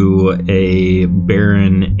to a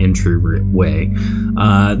barren entryway.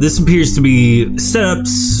 This appears to be set up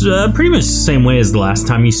pretty much the same way as the last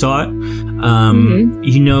time you saw it.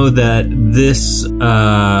 You know that this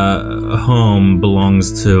home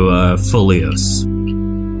belongs to Folios.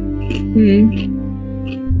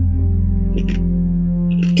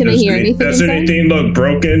 Can I hear anything? Does anything look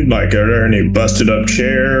broken? Like, are there any busted up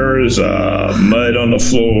chairs, mud on the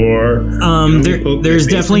floor? There's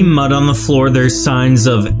definitely mud on the floor. There's signs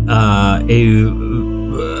of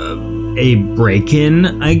a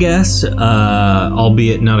break-in, I guess,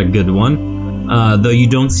 albeit not a good one. Though you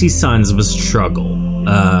don't see signs of a struggle.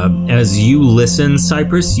 As you listen,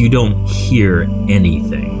 Cypress, you don't hear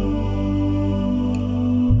anything.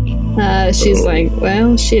 She's like,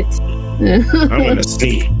 well, shit. I'm gonna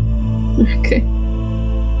sneak. Okay.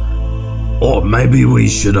 Or maybe we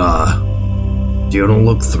should, do you want to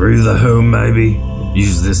look through the home, maybe?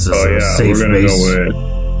 Use this as a safe base. Go with.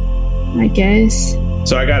 I guess.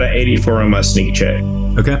 So I got an 84 on my sneak check.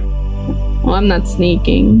 Okay. Well, I'm not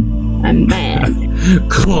sneaking. I'm mad.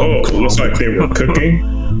 Looks like they were cooking.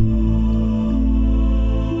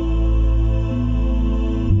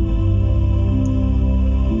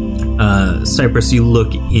 Cypress, you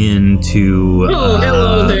look into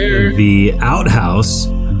hello there. The outhouse,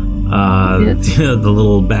 the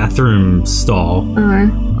little bathroom stall,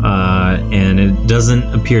 and it doesn't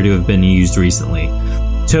appear to have been used recently.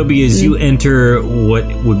 Toby, as you enter what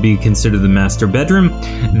would be considered the master bedroom,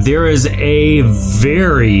 there is a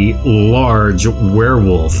very large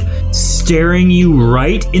werewolf staring you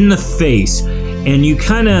right in the face. And you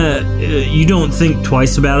kind of, you don't think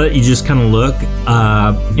twice about it. You just kind of look.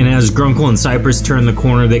 And as Grunkle and Cypress turn the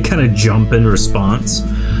corner, they kind of jump in response.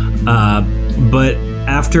 But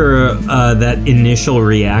after that initial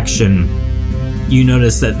reaction, you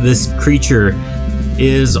notice that this creature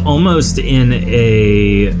is almost in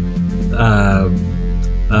a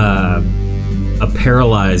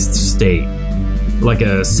paralyzed state. Like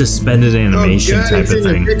a suspended animation type of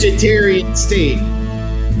thing. In a vegetarian state.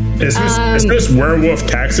 Is this werewolf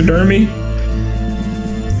taxidermy?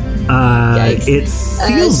 It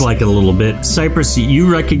feels like a little bit. Cypress, you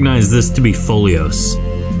recognize this to be Folios.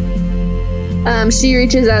 She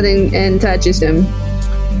reaches out and touches him.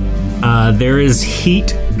 There is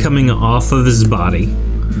heat coming off of his body,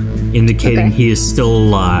 indicating he is still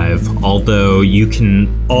alive, although you can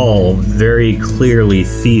all very clearly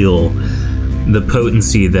feel the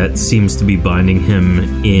potency that seems to be binding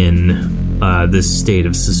him in this state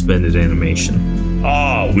of suspended animation.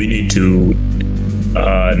 We need to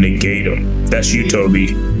negate him. That's you,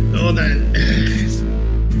 Toby. Hold on.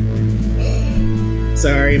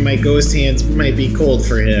 Sorry, my ghost hands might be cold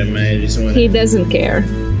for him. I just want. He doesn't care.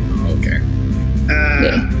 Okay.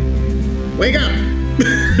 Wake up!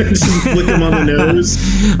 Just flick him on the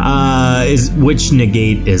nose. Which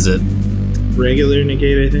negate is it? Regular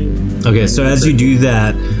negate, I think. Okay, so as you do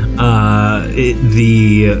that,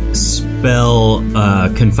 the spell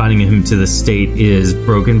confining him to the state is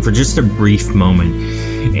broken for just a brief moment.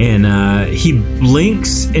 And he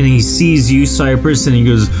blinks and he sees you, Cypress, and he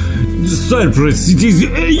goes, Cypress, it is...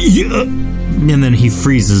 And then he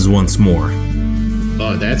freezes once more.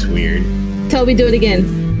 Oh, that's weird. Toby, do it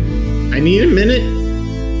again. I need a minute.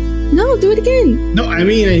 No, do it again. No, I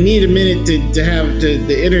mean, I need a minute to have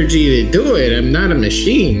the energy to do it. I'm not a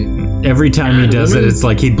machine. Every time he does it, it's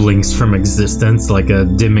like he blinks from existence, like a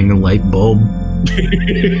dimming light bulb.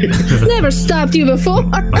 Never stopped you before.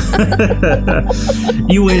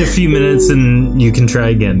 You wait a few minutes and you can try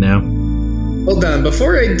again now. Hold on,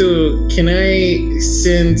 before I do, can I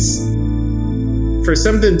sense for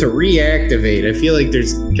something to reactivate? I feel like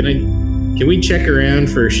can we check around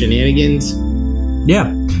for shenanigans?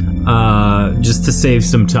 Yeah. Just to save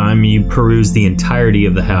some time, you peruse the entirety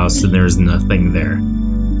of the house and there's nothing there.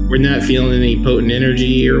 We're not feeling any potent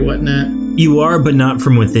energy or whatnot? You are, but not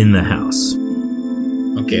from within the house.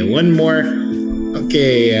 Okay, one more.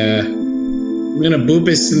 Okay, I'm gonna boop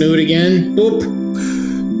his snoot again. Boop.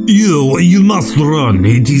 You must run.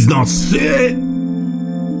 It is not safe.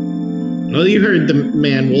 Well, you heard the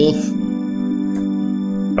man, Wolf.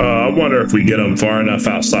 I wonder if we get him far enough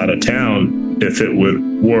outside of town, if it would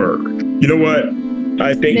work. You know what?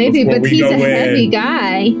 I think maybe, before but we he's go a heavy in,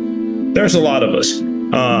 guy. there's a lot of us.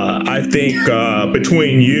 I think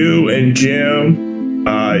between you and Jim,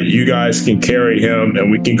 you guys can carry him, and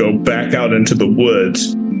we can go back out into the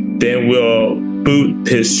woods. Then we'll boot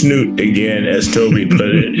his snoot again, as Toby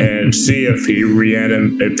put it, and see if he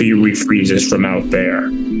refreezes from out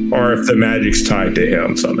there, or if the magic's tied to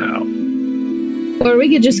him somehow. Or we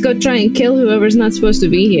could just go try and kill whoever's not supposed to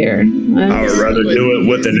be here. I would rather do it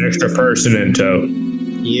with an extra person in tow.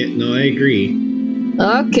 Yeah, no, I agree.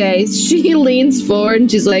 Okay, she leans forward and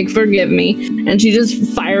she's like, "Forgive me," and she just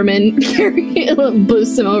fireman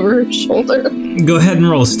boosts him over her shoulder. Go ahead and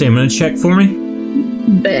roll a stamina check for me.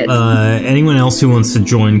 Bet. Anyone else who wants to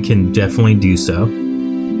join can definitely do so.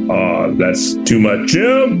 That's too much.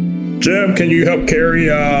 Jim, can you help carry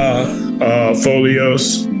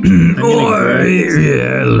Folios?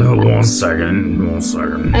 Yeah, 1 second.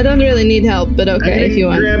 I don't really need help, but okay, if you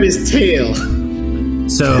want. Grab his tail.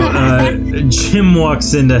 So Jim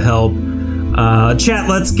walks in to help. Chat,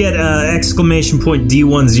 let's get exclamation point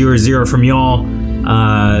D100 from y'all.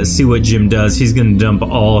 See what Jim does. He's going to dump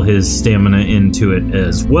all his stamina into it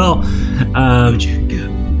as well.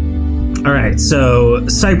 All right, so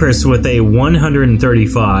Cypress with a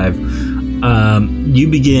 135. You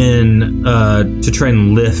begin to try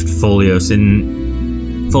and lift Folios,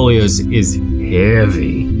 and Folios is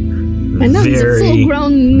heavy. I know, he's a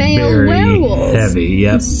full-grown male werewolf. Heavy,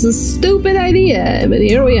 yep. It's a stupid idea, but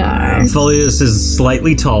here we are. Folios is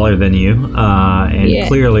slightly taller than you, and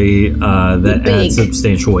clearly that adds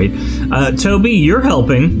substantial weight. Toby, you're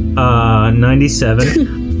helping.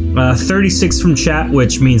 97. 36 from chat,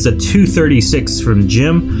 which means a 236 from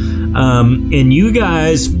Jim. And you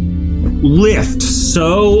guys lift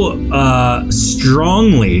so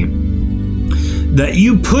strongly that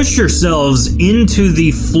you push yourselves into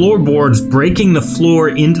the floorboards, breaking the floor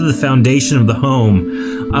into the foundation of the home,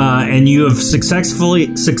 and you have successfully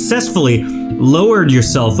lowered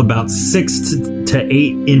yourself about 6 to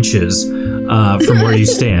 8 inches from where you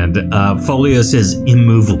stand. Folios is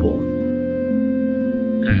immovable.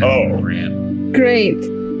 Oh, great!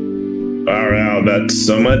 All right, that's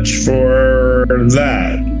so much for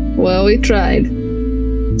that. Well, we tried.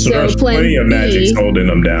 So there's plenty of magic holding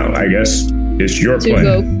them down. I guess it's your to plan.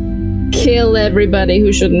 Go kill everybody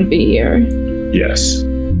who shouldn't be here. Yes.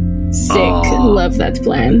 Sick. Love that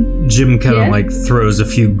plan. Jim kind of like throws a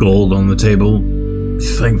few gold on the table. You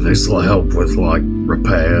think this will help with like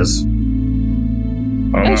repairs?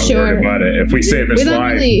 I'm not worried about it. If we save his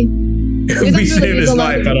life, if we save his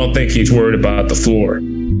life, I don't think he's worried about the floor.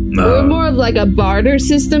 We're more of like a barter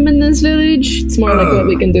system in this village. It's more like what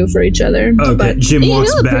we can do for each other. Okay, but Jim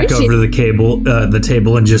walks back over the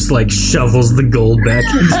table and just like shovels the gold back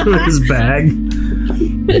into his bag.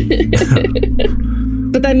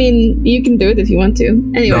 But I mean, you can do it if you want to.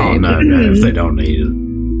 Anyway. No, if they don't need it.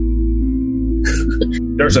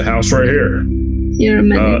 There's a house right here. You're a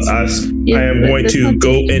menace. I am going to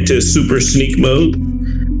go into super sneak mode.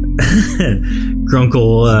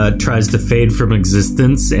 Grunkle tries to fade from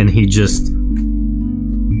existence, and he just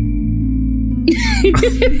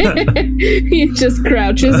he just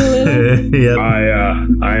crouches a little. Yep.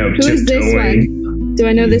 I am Who is this one? Do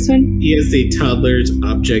I know this one? He has a toddler's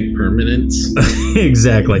object permanence.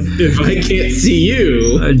 Exactly. If I can't see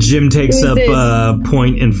you. Jim takes up a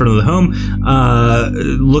point in front of the home.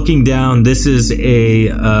 Looking down, this is a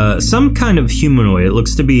some kind of humanoid. It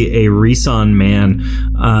looks to be a Risan man.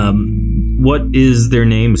 What is their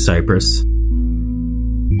name, Cypress?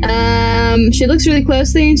 She looks really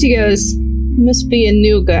closely and she goes, "Must be a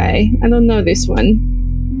new guy. I don't know this one."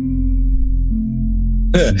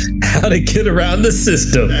 How to get around the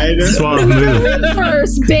system. Suave move.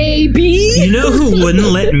 First, baby. You know who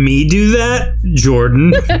wouldn't let me do that? Jordan.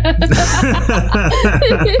 No,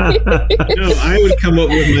 I would come up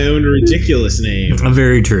with my own ridiculous name.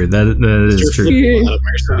 Very true. That is true.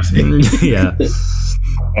 Yeah.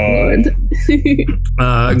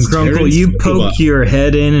 Grunkle, you poke your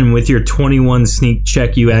head in, and with your 21 sneak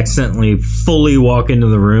check, you accidentally fully walk into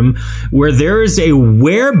the room where there is a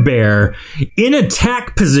werebear in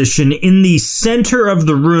attack position in the center of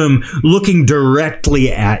the room, looking directly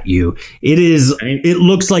at you. It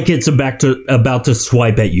looks like it's about to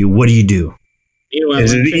swipe at you. What do you do?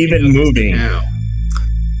 Is it even moving?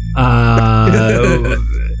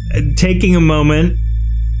 Taking a moment.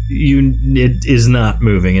 It is not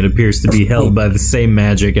moving. It appears to be held by the same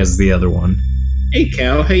magic as the other one. Hey,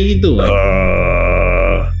 Cal, how you doing?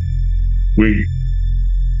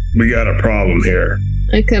 We got a problem here.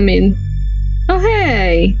 I come in. Oh,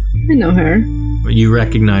 hey, I know her. You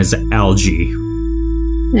recognize Algie.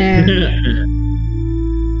 Yeah.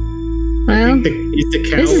 Well,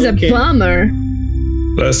 this is a bummer.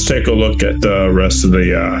 Let's take a look at the rest of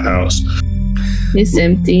the house. It's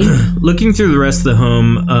empty. Looking through the rest of the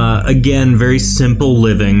home, again, very simple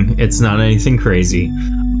living. It's not anything crazy.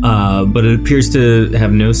 But it appears to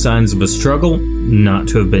have no signs of a struggle, not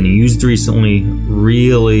to have been used recently.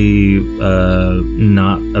 Really,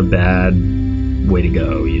 not a bad way to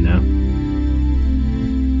go, you know?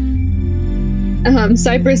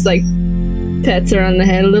 Cypress, like, pats her on the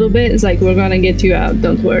head a little bit. It's like, we're gonna get you out,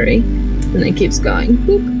 don't worry. And then keeps going.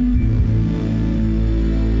 Boop.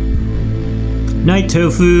 Night,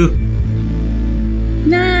 Tofu.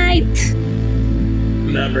 Night.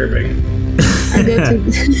 Not burping. I go to.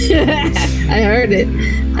 I heard it.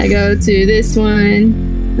 I go to this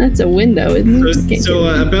one. That's a window, isn't it? So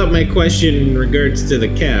about my question in regards to the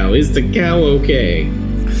cow, is the cow okay?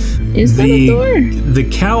 Is that a door? The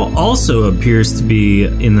cow also appears to be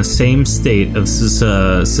in the same state of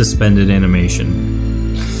suspended animation.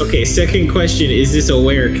 Okay, second question, is this a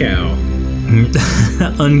were cow?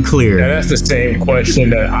 Unclear. Yeah, that's the same question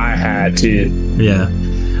that I had too. Yeah.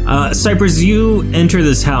 Cypress, you enter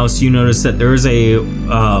this house, you notice that there is a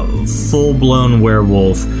full-blown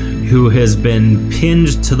werewolf who has been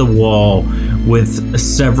pinned to the wall with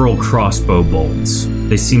several crossbow bolts.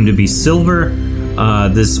 They seem to be silver.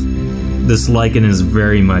 This lichen is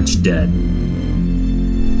very much dead.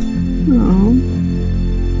 Oh.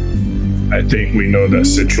 I think we know the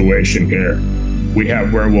situation here. We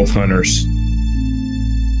have werewolf hunters.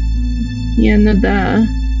 Yeah, no duh.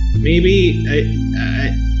 Maybe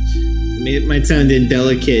it might sound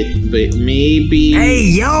indelicate, but maybe. Hey,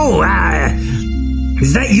 yo!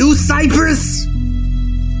 Is that you, Cypress?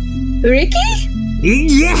 Ricky?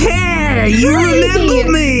 Yeah! You remember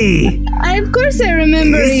me! Of course I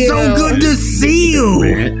remember it's you. It's so good to see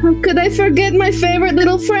you! How could I forget my favorite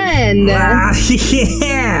little friend? Yeah!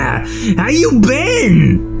 How you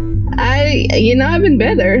been? I've been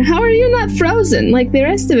better. How are you not frozen like the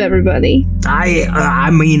rest of everybody? I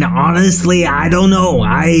mean, honestly, I don't know.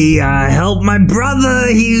 I helped my brother.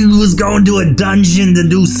 He was going to a dungeon to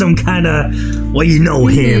do some kind of, well, you know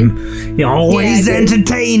him. Always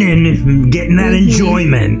entertaining, getting that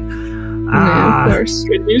enjoyment. Yeah, of course.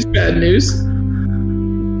 Good news, bad news.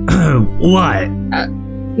 What?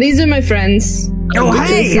 These are my friends. Oh,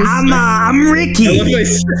 hey, I'm Ricky.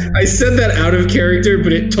 I said that out of character,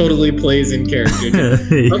 but it totally plays in character.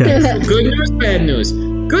 Okay, so good news, bad news.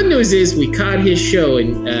 Good news is we caught his show,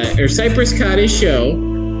 or Cypress caught his show.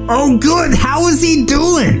 Oh, good. How was he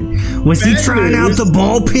doing? Was he trying out the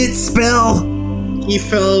ball pit spell? He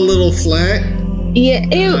fell a little flat. Yeah,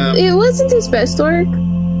 it wasn't his best work.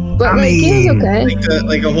 But he was okay.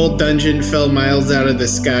 Like a whole dungeon fell miles out of the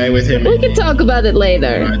sky with him. We can talk about it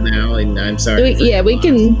later. Right now, and I'm sorry. We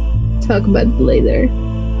can talk about it later.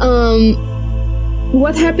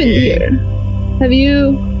 What happened here? Have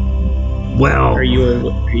you? Well, are you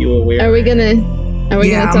aware? Are we gonna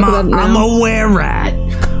talk about it now? I'm a were-rat.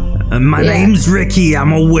 My name's Ricky.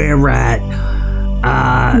 I'm a were-rat.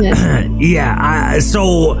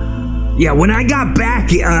 Yeah, when I got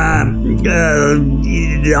back,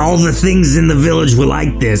 all the things in the village were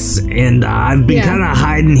like this, and I've been kind of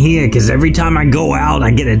hiding here because every time I go out,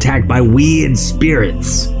 I get attacked by weird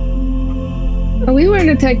spirits. Oh, we weren't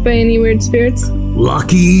attacked by any weird spirits.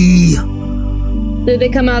 Lucky. Did they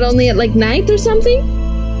come out only at like night or something?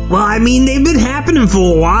 Well, I mean, they've been happening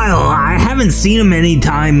for a while. I haven't seen them any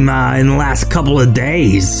time in the last couple of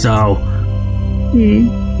days, so.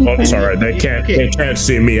 Okay. Oh, it's all right. They can't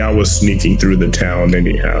see me. I was sneaking through the town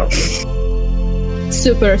anyhow.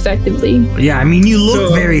 Super effectively. Yeah, I mean, you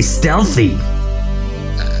look very stealthy.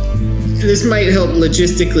 This might help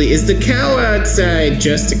logistically. Is the cow outside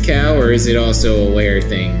just a cow, or is it also a were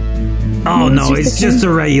thing? Oh, no, it's just a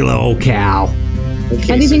regular old cow. Okay,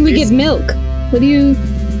 how do you think we get milk? What do you...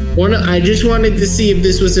 I just wanted to see if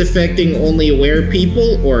this was affecting only were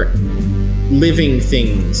people or living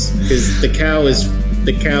things. Because the cow is...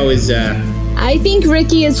 I think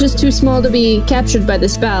Ricky is just too small to be captured by the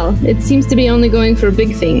spell. It seems to be only going for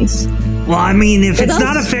big things. Well, I mean, if it's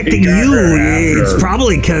not affecting you, it's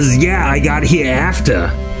probably because, I got here after.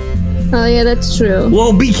 Oh, yeah, that's true.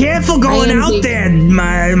 Well, be careful going out there,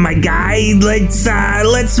 my guy.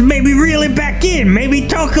 Let's maybe reel it back in. Maybe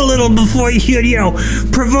talk a little before you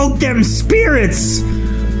provoke them spirits.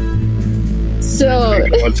 So...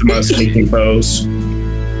 Go to my sneaking pose.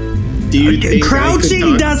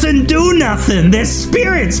 Crouching doesn't do nothing. They're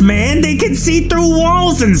spirits, man. They can see through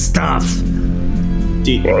walls and stuff.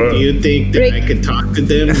 Do you think that I could talk to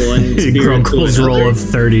them? One spirit Grunkle's roll of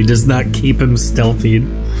 30 does not keep him stealthied.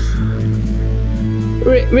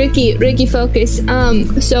 Ricky, focus.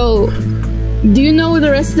 So Do you know where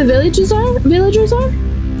the rest of the villagers are?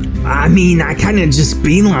 I mean, I kind of just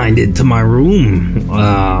beelined it to my room,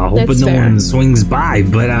 hoping That's no fair. one swings by.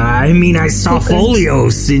 But I mean, I saw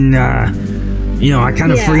Folios, and I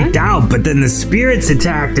kind of freaked out. But then the spirits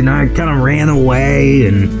attacked, and I kind of ran away.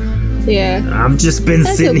 And I've just been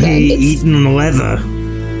sitting here eating leather.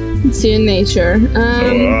 It's your nature.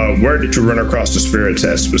 Where did you run across the spirits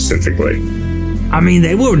at specifically? I mean,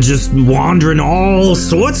 they were just wandering all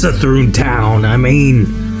sorts of through town. I mean,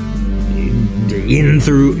 in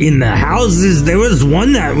the houses, there was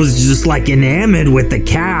one that was just like enamored with the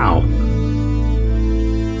cow.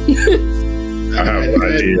 I have no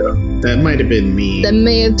idea. That might have been me. That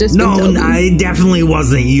may have just been No, Toby. it definitely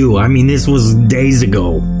wasn't you. I mean, this was days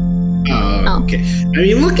ago. Oh, okay. I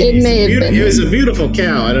mean, look, it was a beautiful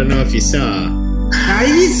cow. I don't know if you saw.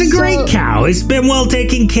 It's a great cow. It's been well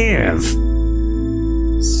taken care of.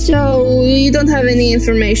 So you don't have any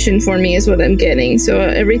information for me, is what I'm getting. So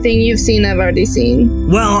everything you've seen, I've already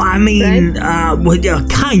seen. Well, I mean,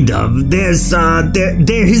 kind of. There's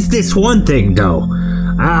this one thing though.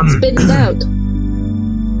 Spit it out.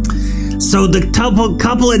 So the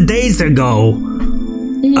couple of days ago,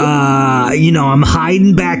 I'm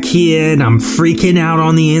hiding back here and I'm freaking out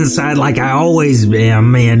on the inside like I always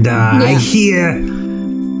am, and I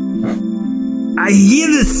hear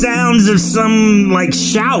the sounds of some like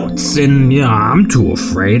shouts, and I'm too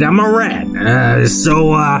afraid. I'm a rat,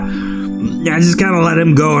 so I just kind of let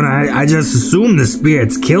him go, and I just assumed the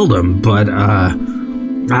spirits killed him, but I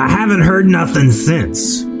haven't heard nothing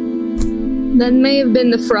since. That may have been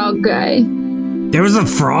the frog guy. There was a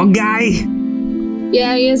frog guy?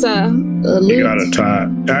 Yeah, he has a He got a tie.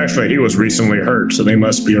 Actually, he was recently hurt, so they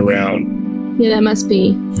must be around. Yeah, that must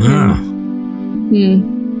be.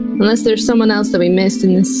 Unless there's someone else that we missed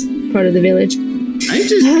in this part of the village. I'm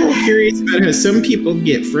just curious about how some people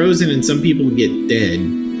get frozen and some people get dead.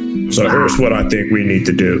 So here's what I think we need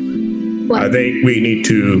to do. What? I think we need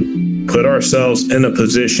to put ourselves in a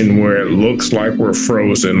position where it looks like we're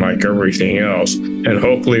frozen like everything else, and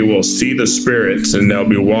hopefully we'll see the spirits and they'll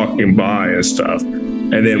be walking by and stuff,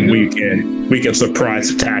 and then we can surprise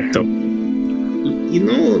attack them. You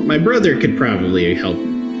know, my brother could probably help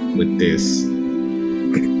with this.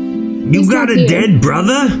 You got a dead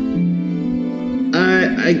brother?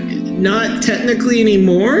 Not technically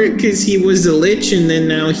anymore, because he was a lich and then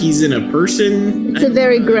now he's in a person. It's a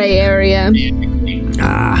very gray area.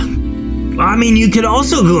 I mean, you could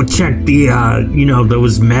also go check the,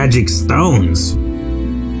 those magic stones.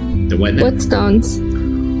 The what? What stones?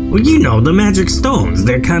 Well, the magic stones.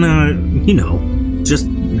 They're kind of, just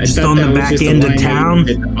on the back end of town.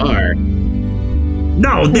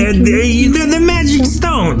 No, they're the magic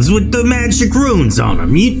stones with the magic runes on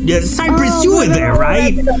them. Cypress, you were there,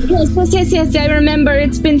 right? Yes, I remember.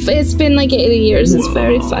 It's been like 80 years. It's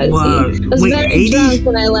very fuzzy. I was very 80? drunk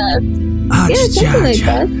when I left. Something like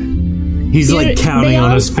that. He's like counting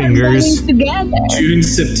on his fingers. June,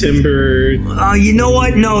 September. You know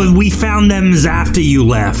what? No, we found them after you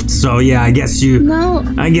left. So yeah, I guess you're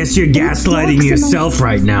gaslighting yourself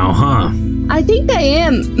right now, huh? I think I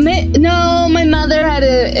am. No, my mother had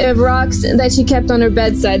a rocks that she kept on her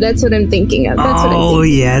bedside. That's what I'm thinking of.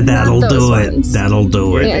 Yeah, that'll do it. That'll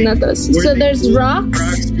do it. Yeah, not those. So there's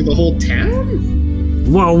rocks for the whole town.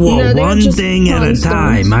 Whoa, one thing at a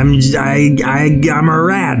time. I'm a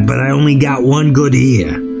rat, but I only got one good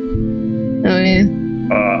ear. Oh yeah.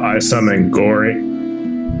 I summon Gory.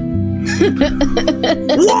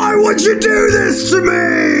 Why would you do this to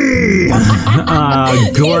me?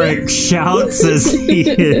 Goric shouts as he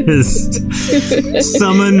is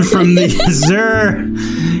summoned from the Azure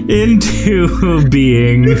into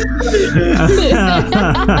being.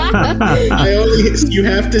 You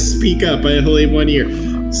have to speak up. I only have one ear.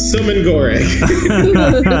 Summon Gorek.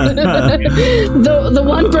 the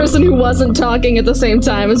one person who wasn't talking at the same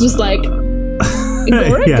time was just like,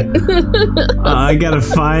 yeah. I gotta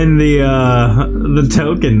find the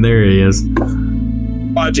token. There he is.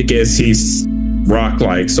 Logic is he's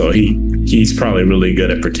rock-like, so he's probably really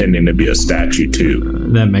good at pretending to be a statue too.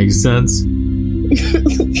 That makes sense.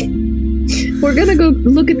 We're gonna go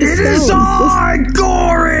look at the stones. It is I,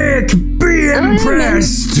 Goric! Be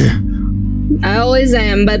impressed! I always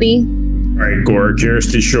am, buddy. Alright, Goric,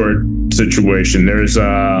 here's the short situation. There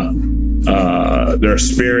are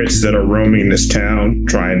spirits that are roaming this town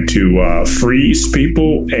trying to freeze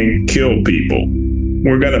people and kill people.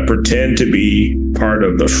 We're going to pretend to be part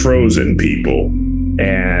of the frozen people,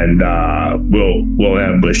 and we'll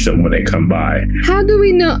ambush them when they come by. How do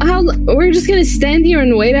we know? We're just going to stand here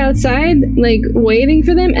and wait outside, like waiting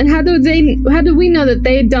for them? And how do we know that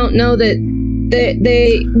they don't know that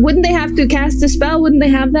they wouldn't they have to cast a spell? Wouldn't they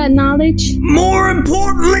have that knowledge? More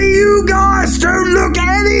importantly, you guys don't look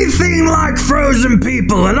anything like frozen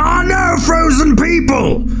people, and I know frozen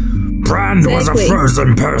people. Brand was a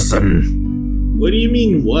frozen person. What do you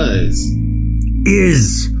mean was?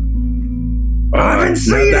 Is. I haven't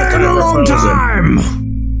seen her in a long time.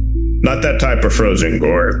 Not that type of frozen,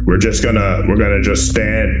 Gore. We're gonna just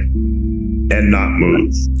stand and not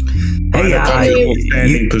move. Hey,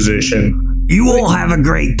 standing position. You all have a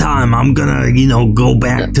great time. I'm gonna, go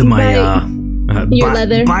back to my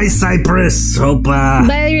bye Cypress. Hope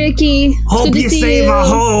bye Ricky. Hope you save a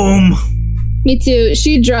home. Me too.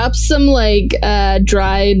 She drops some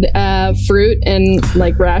dried fruit and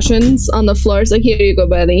rations on the floor. It's like, here you go,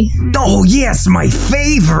 buddy. Oh yes, my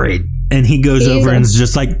favorite. And he goes over and is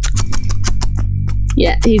just like,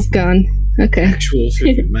 yeah, he's gone. Okay. Actual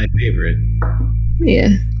fruit, my favorite. Yeah.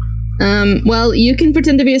 Well, you can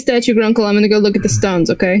pretend to be a statue, Grunkle. I'm gonna go look at the stones,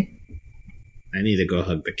 okay? I need to go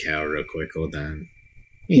hug the cow real quick. Hold on.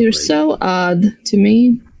 You're so odd to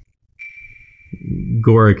me.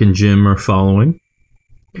 Gorik and Jim are following.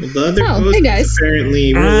 Well, the other hey guys.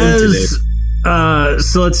 Apparently real into this.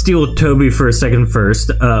 So let's deal with Toby for a second first.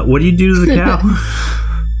 What do you do to the cow?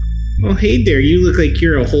 Oh, hey there. You look like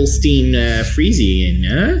you're a Holstein Friesian,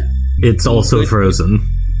 huh? It's also frozen.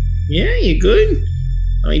 Yeah, you good?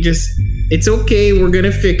 It's okay, we're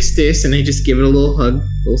gonna fix this, and I just give it a little hug,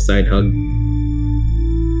 little side hug.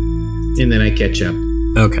 And then I catch up.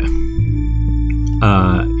 Okay.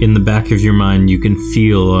 In the back of your mind, you can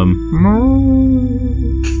feel, I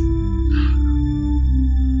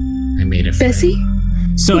made a friend. Bessie?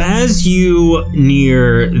 So as you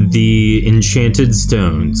near the enchanted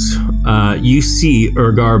stones, you see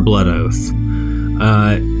Urgar Bloodoath.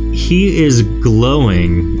 He is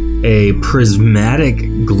glowing a prismatic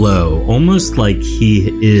glow, almost like he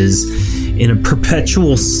is in a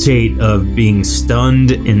perpetual state of being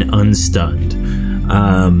stunned and unstunned.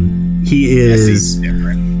 He is.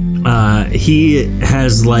 He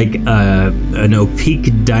has like an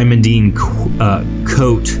opaque diamondine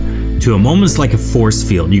coat to him, almost like a force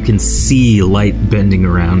field. You can see light bending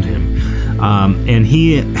around him, and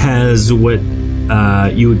he has what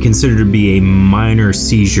you would consider to be a minor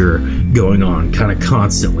seizure going on kind of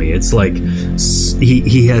constantly. It's like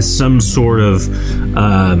he has some sort of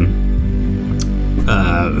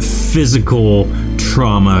physical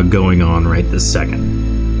trauma going on right this second.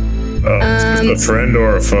 Is this a friend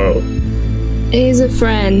or a foe? He's a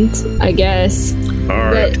friend, I guess.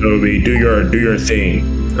 Alright, Toby, do your thing.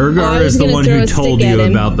 Urgar is the one who told you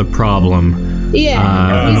about the problem.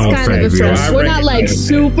 Yeah, he's kind of a friend. We're not like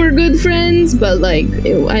super good friends, but I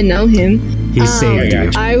know him. He saved you.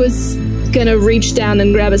 I was gonna reach down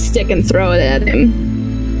and grab a stick and throw it at him,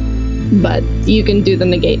 but you can do the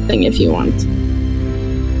negate thing if you want.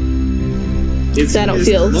 I don't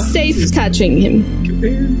feel safe touching him.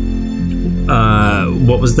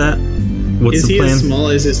 What was that? What's the plan? Is he as small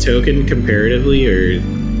as his token comparatively, or?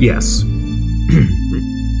 Yes.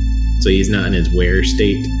 So he's not in his were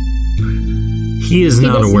state? He is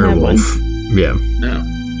not a werewolf. Yeah. No.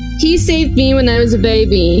 He saved me when I was a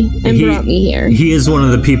baby and brought me here. He is one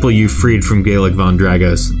of the people you freed from Gaelic Von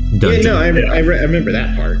Dragos dungeon. Yeah, no, I remember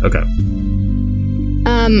that part. Okay.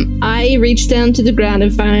 I reach down to the ground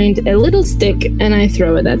and find a little stick, and I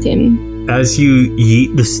throw it at him. As you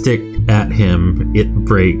yeet the stick at him, it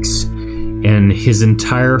breaks, and his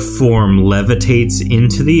entire form levitates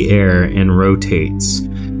into the air and rotates,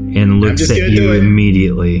 and looks at you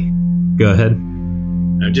immediately. Go ahead.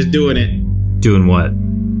 I'm just doing it. Doing what?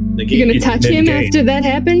 You're gonna touch him after that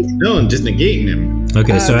happened? No, I'm just negating him.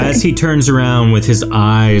 Okay, so as he turns around with his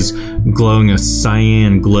eyes glowing a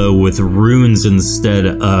cyan glow with runes instead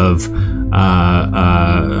of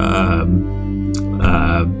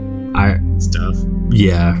stuff.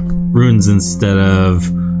 Yeah, runes instead of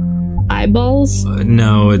eyeballs.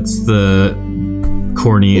 No, it's the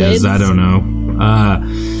corneas. Lids? I don't know.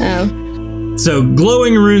 So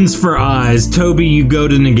glowing runes for eyes. Toby, you go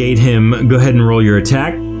to negate him. Go ahead and roll your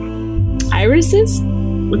attack. Irises?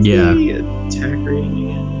 What's the attack rating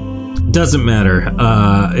again? Doesn't matter.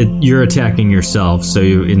 You're attacking yourself, so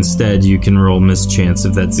instead you can roll mischance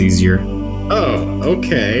if that's easier. Oh,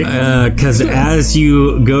 okay. Because as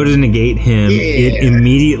you go to negate him, it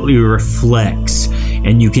immediately reflects,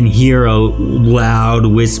 and you can hear a loud,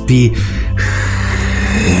 wispy,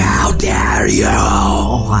 "How dare you!"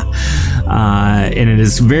 And it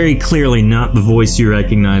is very clearly not the voice you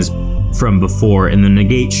recognize from before, and the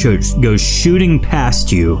negate goes shooting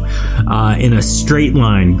past you in a straight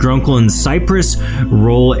line. Grunkle and Cypress,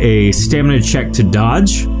 roll a stamina check to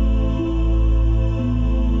dodge.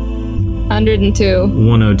 102.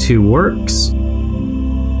 102 works.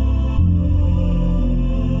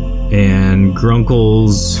 And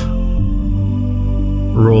Grunkle's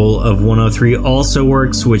roll of 103 also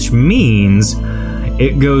works, which means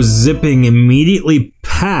it goes zipping immediately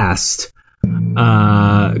past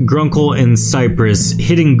Grunkle and Cypress,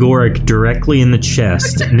 hitting Gorik directly in the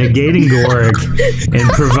chest, negating Gorik, and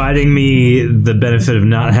providing me the benefit of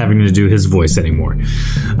not having to do his voice anymore.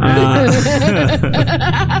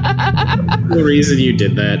 The reason you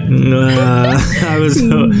did that. I was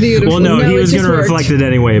Beautiful. well, no, he was going to reflect it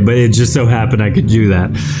anyway, but it just so happened I could do that.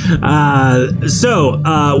 So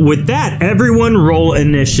with that, everyone roll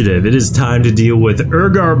initiative. It is time to deal with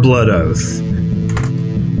Urgar Blood Oath.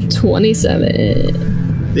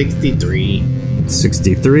 27. 63.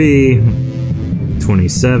 63.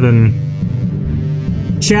 27.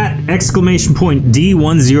 Chat, exclamation point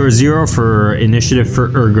D100 for initiative for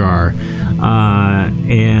Urgar.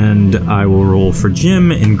 And I will roll for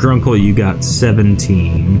Jim. And Grunkle, you got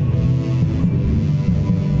 17.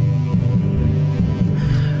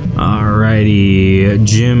 Alrighty.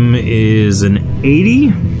 Jim is an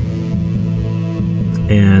 80.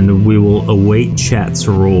 And we will await chat's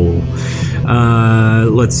roll.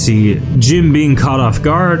 Let's see. Jim, being caught off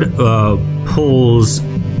guard, pulls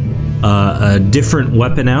a different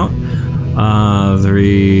weapon out.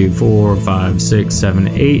 3, 4, 5, 6, 7,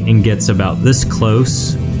 8, and gets about this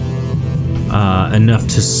close. Enough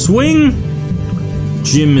to swing.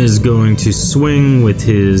 Jim is going to swing with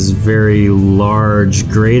his very large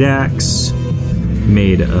great axe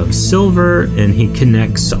made of silver, and he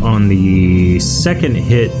connects on the second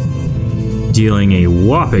hit, dealing a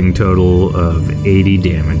whopping total of 80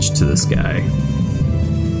 damage to this guy.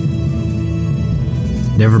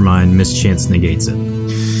 Never mind, mischance negates it.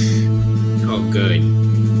 Oh, good.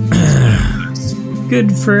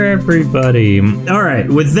 Good for everybody. Alright,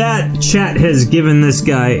 with that, chat has given this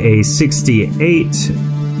guy a 68,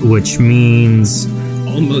 which means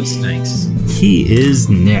almost nice. He is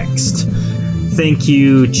next. Thank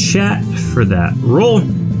you, chat, for that roll.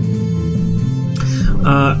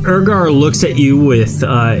 Urgar looks at you with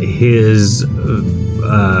his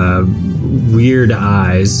weird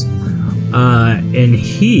eyes, and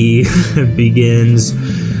he begins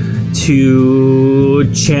to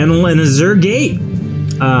channel an Azure Gate.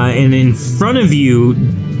 And in front of you,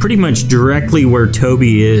 pretty much directly where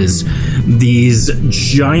Toby is, these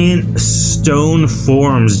giant stone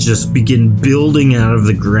forms just begin building out of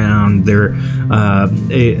the ground. They're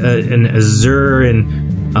an azure and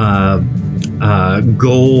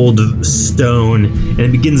gold stone, and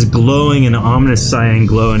it begins glowing an ominous cyan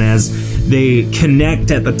glow. And as they connect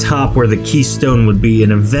at the top where the keystone would be,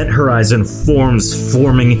 an event horizon forms,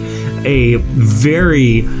 forming a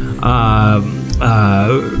very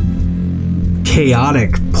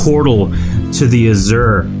chaotic portal to the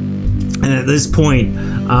Azure. And at this point,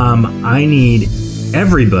 I need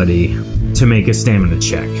everybody to make a stamina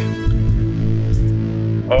check.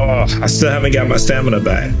 Oh, I still haven't got my stamina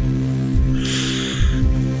back.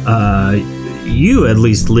 You at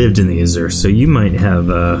least lived in the Azure, so you might have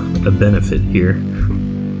a benefit here.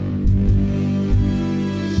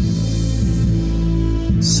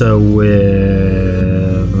 So with...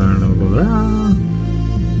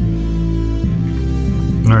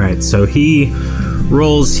 Alright, so he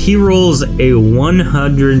rolls a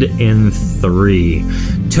 103.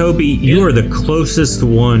 Toby, you are the closest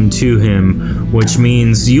one to him, which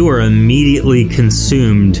means you are immediately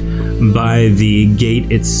consumed by the gate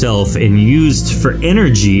itself and used for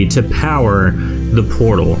energy to power the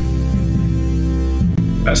portal.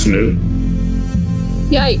 That's new.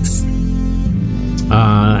 Yikes.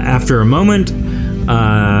 After a moment,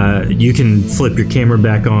 you can flip your camera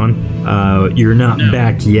back on. You're not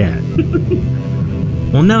back yet.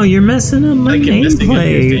 Well, no, you're messing up my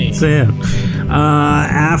nameplate. Yeah.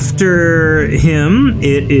 After him,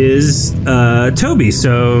 it is Toby.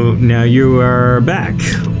 So now you are back.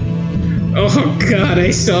 Oh God,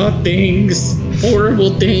 I saw things.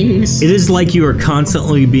 Horrible things. It is like you are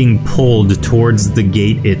constantly being pulled towards the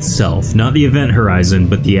gate itself. Not the event horizon,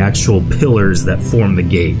 but the actual pillars that form the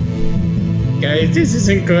gate. Guys, this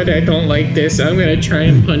isn't good. I don't like this. I'm gonna try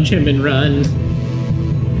and punch him and run.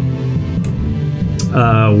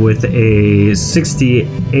 With a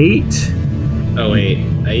 68. Oh wait,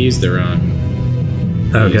 I used the wrong.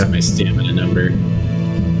 I used my stamina number.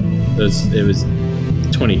 It was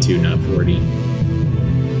 22, not 40.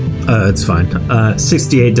 It's fine.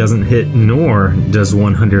 68 doesn't hit, nor does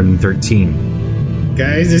 113.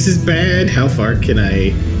 Guys, this is bad. How far can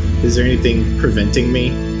I? Is there anything preventing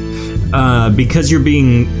me? Because you're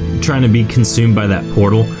trying to be consumed by that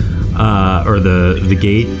portal, or the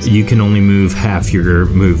gate, you can only move half your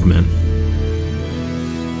movement.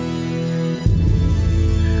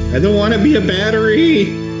 I don't want to be a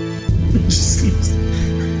battery.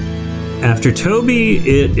 After Toby,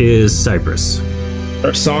 it is Cypress.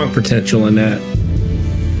 There's song potential in that.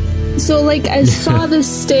 So, like, I saw the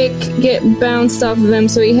stick get bounced off of him,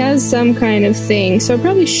 so he has some kind of thing. So I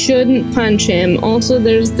probably shouldn't punch him. Also,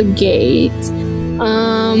 there's the gate.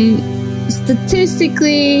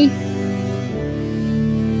 Statistically,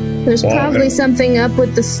 there's probably something up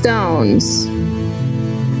with the stones.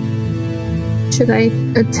 Should I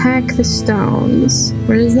attack the stones?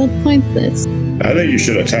 Or is that pointless? I think you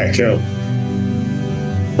should attack him.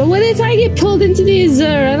 But what if I get pulled into the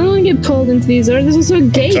Azure? I don't want to get pulled into the Azure. There's also a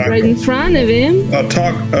gate right in front of him.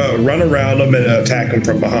 Run around him and attack him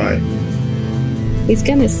from behind. He's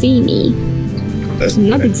gonna see me. That's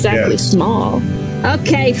not exactly small.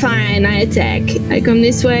 Okay, fine. I attack. I come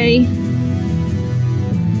this way.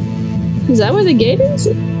 Is that where the gate is?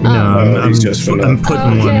 No, I'm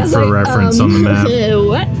putting one for reference on the map.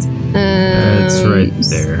 What? It's right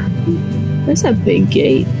there. That's a big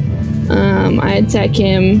gate. I attack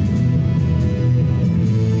him.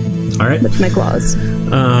 All right. With my claws.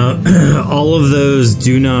 All of those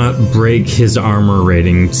do not break his armor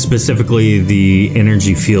rating, specifically the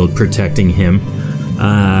energy field protecting him.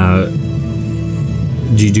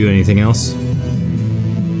 Do you do anything else?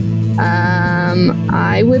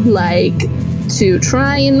 I would like to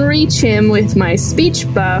try and reach him with my speech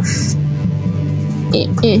buff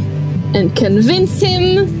and convince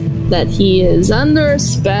him that he is under a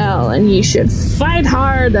spell and he should fight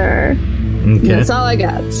harder. Okay. That's all I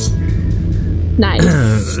got.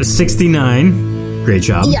 Nice. 69. Great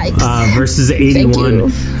job. Yikes. Versus 81.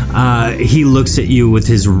 He looks at you with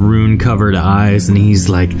his rune-covered eyes and he's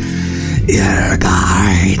like, "Your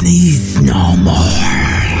guard needs no more.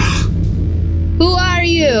 Who are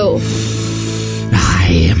you? I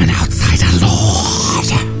am an outsider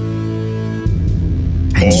lord.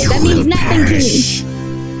 And you that means nothing perish. to me.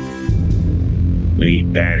 We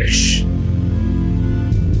need banish.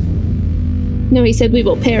 No, he said we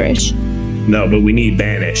will perish. No, but we need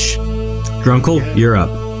banish. Drunkle, you're up.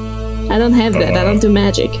 I don't have that. I don't do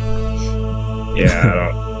magic.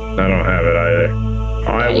 Yeah, I don't have it either.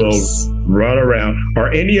 I will run around.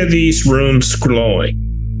 Are any of these rooms glowing?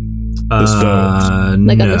 The stones.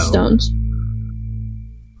 Like other stones.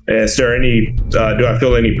 Is there any? Do I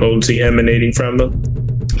feel any potency emanating from them?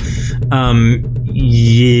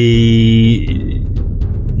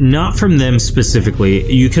 Not from them specifically.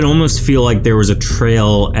 You can almost feel like there was a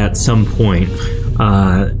trail at some point,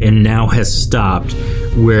 and now has stopped,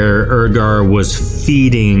 where Urgar was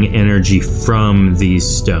feeding energy from these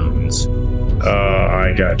stones.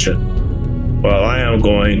 I gotcha. Well, I am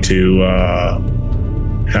going to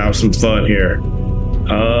have some fun here.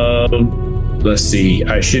 Let's see.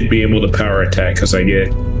 I should be able to power attack because I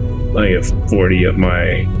get 40 of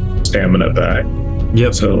my stamina back.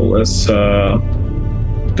 Yep. So let's.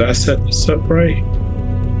 Did I set this up right?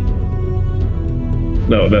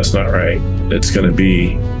 No, that's not right. It's going to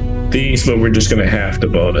be these, but we're just going to half the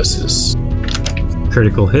bonuses.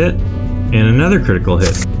 Critical hit, and another critical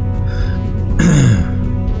hit.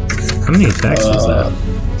 How many attacks was that?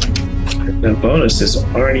 The bonuses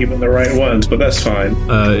aren't even the right ones, but that's fine.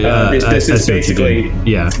 This is basically...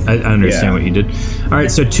 Yeah, I understand what you did. All right,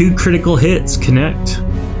 so 2 critical hits connect.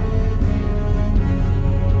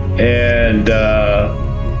 And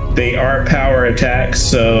they are power attacks,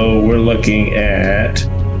 so we're looking at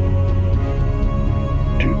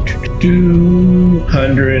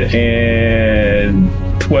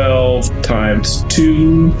 212 times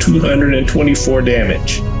 2, 224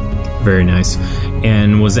 damage. Very nice.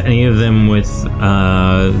 And was any of them with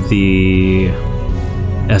the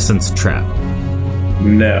essence trap?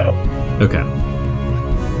 No. Okay.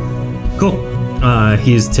 Cool.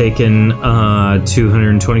 He's taken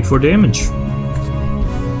 224 damage.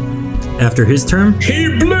 After his turn, he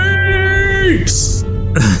bleeds!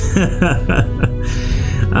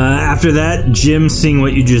 After that, Jim, seeing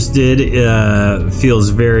what you just did, feels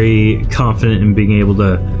very confident in being able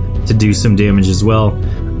to do some damage as well.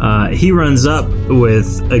 He runs up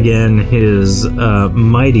with, again, his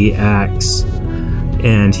mighty axe,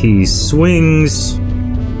 and he swings.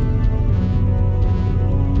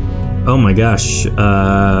 Oh my gosh,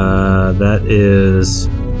 that is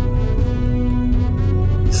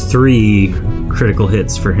 3 critical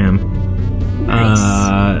hits for him.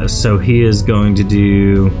 Nice. So he is going to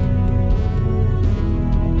do...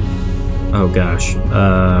 Oh gosh.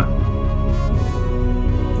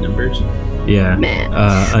 Numbers? Yeah.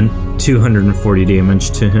 240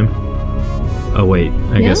 damage to him. Oh wait,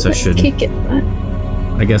 I guess I should. Kick it.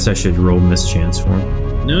 I guess I should roll mischance for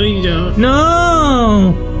him. No, you don't.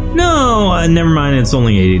 No, never mind. It's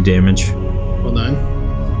only 80 damage. Hold on.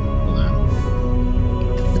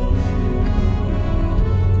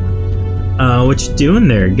 What you doing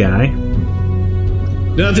there, guy?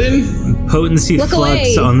 Nothing. Potency Look flux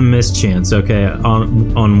away. on the mischance. Okay,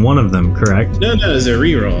 on one of them, correct? No, it's a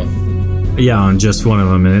reroll. Yeah, on just one of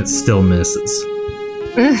them, and it still misses.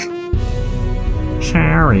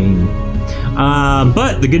 Sorry.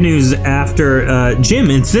 But the good news after Jim,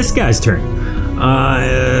 it's this guy's turn.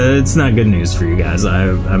 It's not good news for you guys.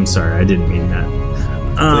 I'm sorry, I didn't mean that.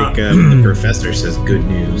 The professor says, "Good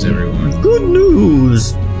news, everyone." Good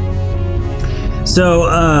news. So,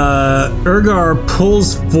 Urgar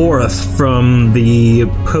pulls forth from the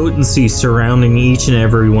potency surrounding each and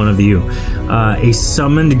every one of you a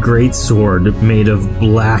summoned greatsword made of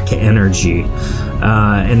black energy.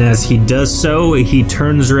 And as he does so, he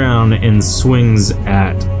turns around and swings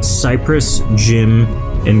at Cypress, Jim,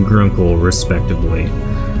 and Grunkle, respectively.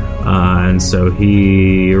 And so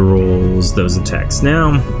he rolls those attacks.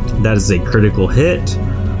 Now, that is a critical hit.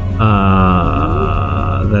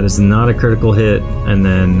 That is not a critical hit, and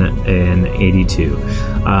then an 82.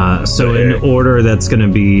 So in order, that's going to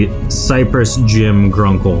be Cypress, Jim,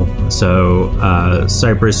 Grunkle. So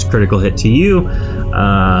Cypress, critical hit to you.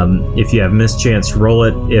 If you have mischance, roll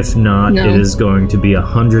it. If not, it is going to be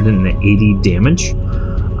 180 damage.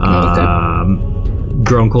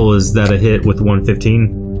 Grunkle, is that a hit with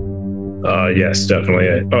 115? Yes, definitely.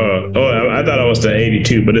 I thought I was the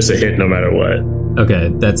 82, but it's a hit no matter what.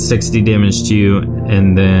 Okay, that's 60 damage to you,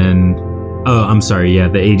 and then... Oh, I'm sorry, yeah,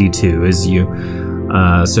 the 82 is you.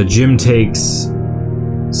 So Jim takes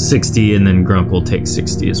 60, and then Grunkle takes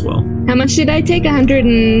 60 as well. How much did I take? 100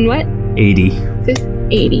 and what? 80.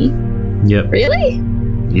 80. Yep. Really?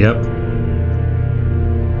 Yep.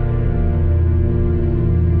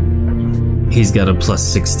 He's got a plus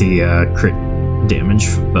 60 crit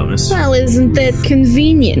damage bonus. Well, isn't that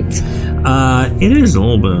convenient? It is a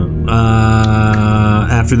little bit.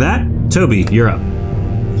 After that, Toby, you're up.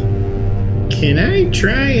 Can I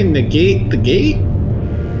try and negate the gate?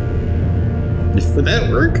 Would that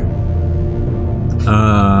work?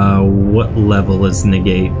 What level is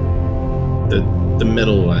negate? The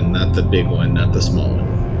middle one, not the big one, not the small one.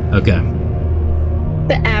 Okay.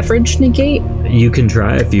 The average negate? You can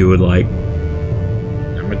try if you would like.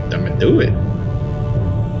 I'm gonna do it. I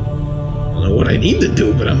don't know what I need to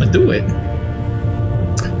do, but I'm gonna do it.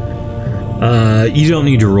 You don't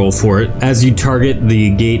need to roll for it. As you target the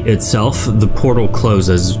gate itself, the portal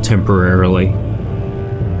closes temporarily.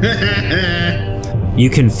 You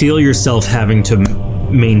can feel yourself having to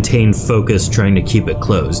maintain focus trying to keep it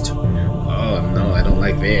closed. Oh no, I don't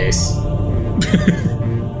like this.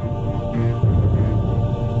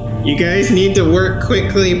 You guys need to work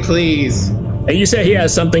quickly, please. And you said he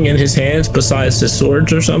has something in his hands besides his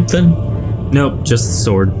swords or something? Nope, just the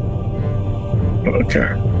sword.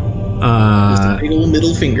 Okay. Just a big old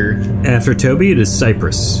middle finger. After Toby, it is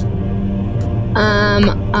Cypress.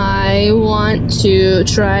 I want to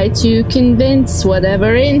try to convince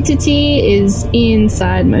whatever entity is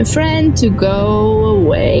inside my friend to go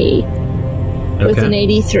away. With an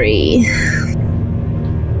 83.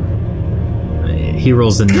 He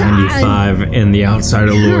rolls a 95, and the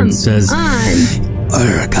Outsider Lord says,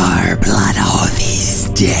 Urgar Bloodhoff is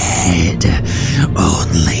dead.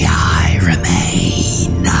 Only I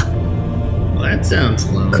remain. Well, that sounds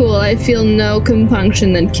low. Cool, I feel no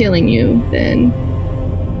compunction in killing you, then.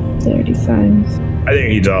 35. I think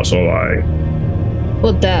he's also lying.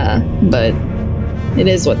 Well, duh, but it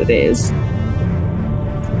is what it is.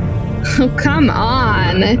 Oh, come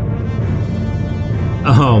on.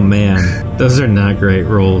 oh man, those are not great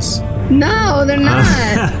rolls. No, they're not.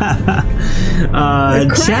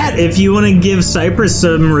 Chat, if you want to give Cypress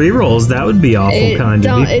some rerolls, that would be awful kind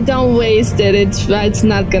of you. Don't waste it. It's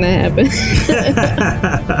not gonna happen.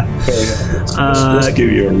 Let's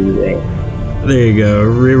give you a reroll. There you go.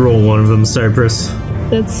 Reroll one of them, Cypress.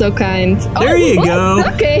 That's so kind. There you go.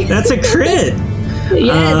 Okay. That's a crit.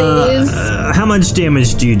 Yeah, it is. How much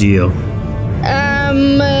damage do you deal?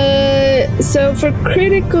 So for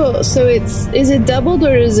critical, so is it doubled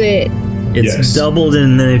or is it? It's doubled,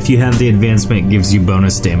 and then if you have the advancement, it gives you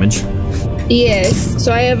bonus damage. Yes.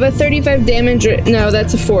 So I have a 35 damage. No,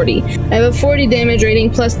 that's a 40. I have a 40 damage rating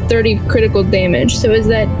plus 30 critical damage. So is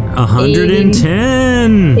that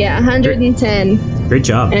 110? Yeah, 110. Great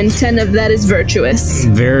job. And 10 of that is virtuous.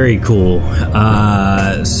 Very cool.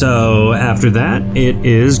 So after that, it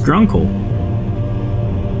is Grunkle.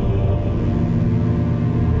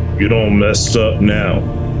 You don't mess up now.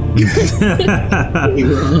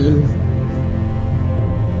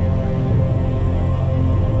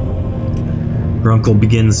 Grunkle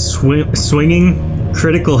begins swinging.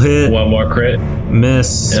 Critical hit. One more crit.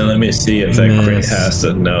 Miss. And let me see if that crit has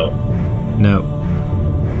to. No.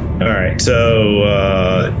 All right.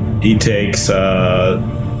 So he takes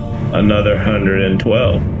another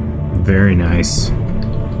 112. Very nice.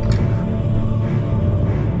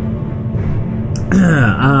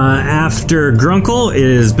 After Grunkle, it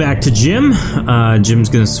is back to Jim. Jim's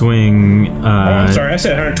going to swing. I'm sorry. I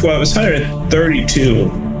said 112. It's 132.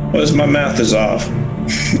 What is my math is off?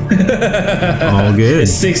 All good.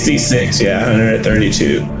 It's 66. Yeah,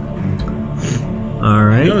 132. All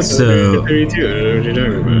right. No, so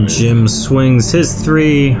 32. Jim swings his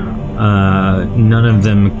 3. None of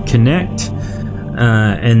them connect.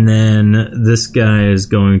 And then this guy is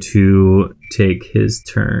going to take his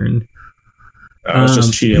turn. I was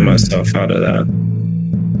just cheating myself out of that.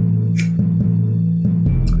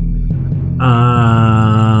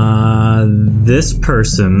 This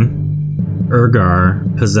person,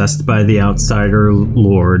 Urgar, possessed by the Outsider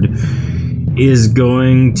Lord, is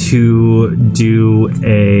going to do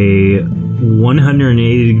a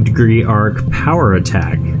 180-degree arc power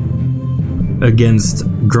attack against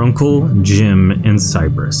Grunkle, Jim, and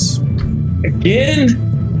Cypress. Again?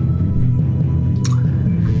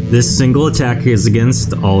 This single attack is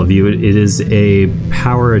against all of you. It is a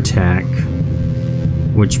power attack,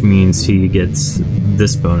 which means he gets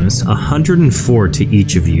this bonus. 104 to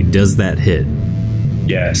each of you. Does that hit?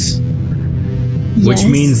 Yes. Which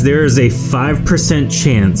means there is a 5%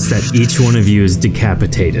 chance that each one of you is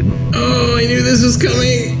decapitated. Oh, I knew this was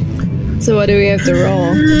coming. So what do we have to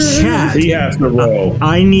roll? Chat. He has to roll.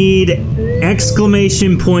 I need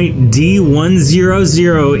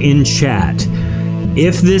D100 in chat.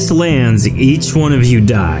 If this lands, each one of you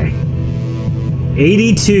die.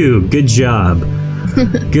 82. Good job.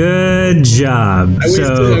 Good job. I wasted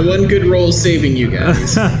my one good roll saving you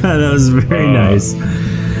guys. That was very nice.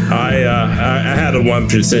 I had a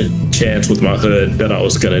 1% chance with my hood that I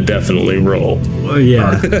was going to definitely roll.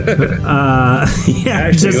 Yeah. Yeah,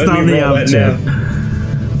 Actually, just let on me the roll that uptip.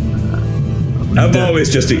 now. I've always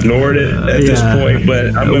just ignored it at this point,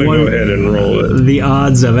 but I'm going to go ahead and roll it. The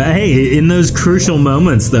odds of it. Hey, in those crucial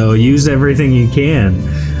moments, though, use everything you can.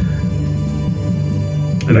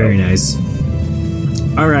 Very nice.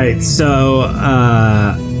 All right, so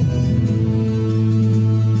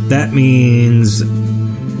that means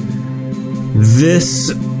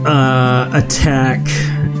this attack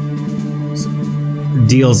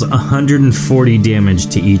deals 140 damage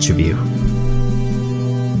to each of you.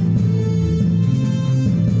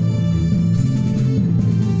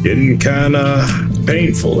 Getting kind of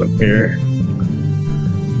painful in here.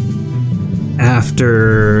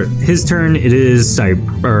 After his turn, it is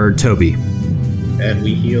Toby. And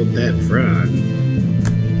we healed that frog.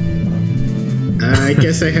 I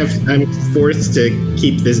guess I'm forced to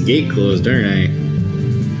keep this gate closed, aren't I?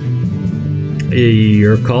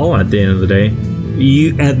 Your call at the end of the day.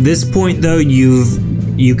 You at this point though,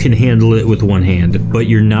 you can handle it with one hand, but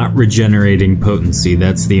you're not regenerating potency.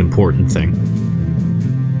 That's the important thing.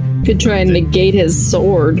 Could try and negate his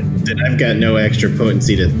sword. Then I've got no extra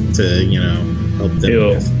potency to help them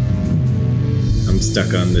with. I'm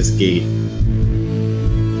stuck on this gate.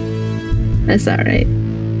 That's alright.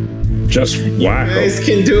 Just whack. You guys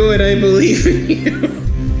can do it, I believe in you.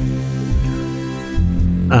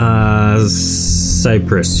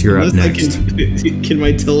 Cypress, you're up next. Can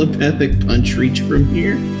my telepathic punch reach from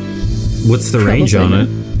here? What's the range on it?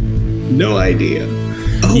 No idea.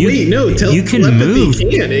 Oh wait, no. You can move.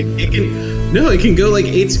 It can go like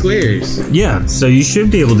 8 squares. Yeah, so you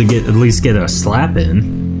should be able to at least get a slap in.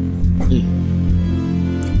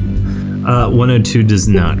 102 does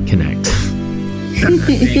not connect.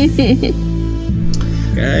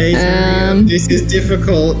 Guys, this is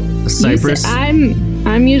difficult. Cypress,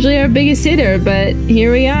 I'm usually our biggest hitter, but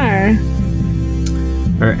here we are.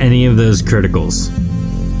 Are any of those criticals?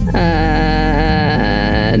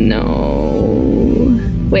 No.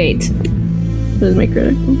 Wait. What is my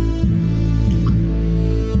critical?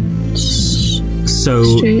 So.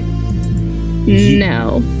 Straight.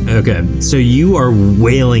 No. Okay, so you are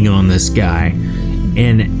wailing on this guy,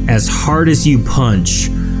 and as hard as you punch,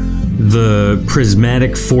 the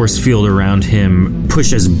prismatic force field around him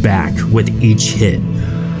pushes back with each hit.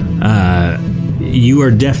 You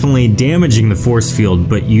are definitely damaging the force field,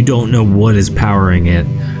 but you don't know what is powering it,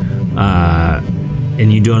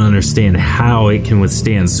 and you don't understand how it can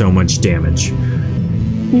withstand so much damage.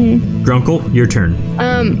 Grunkle, your turn.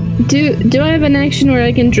 Do I have an action where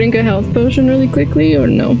I can drink a health potion really quickly, or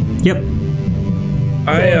no? Yep.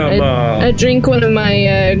 I drink one of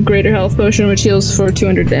my greater health potion, which heals for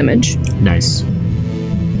 200 damage. Nice.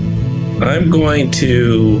 I'm going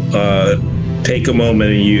to take a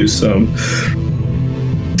moment and use some,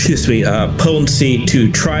 potency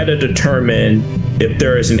to try to determine if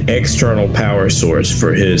there is an external power source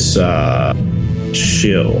for his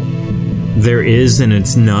shield. There is, and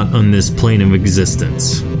it's not on this plane of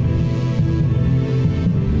existence.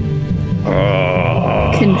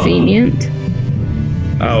 Convenient.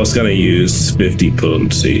 I was going to use 50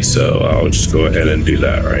 potency, so I'll just go ahead and do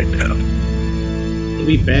that right now.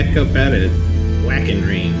 We back up out of whacking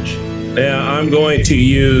range. Yeah, I'm going to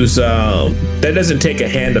use. That doesn't take a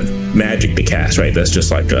hand of magic to cast, right? That's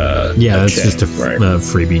just like a that's check, just a right?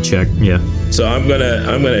 freebie check. Yeah. So I'm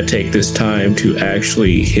gonna take this time to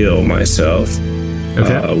actually heal myself.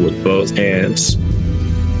 Okay. With both hands.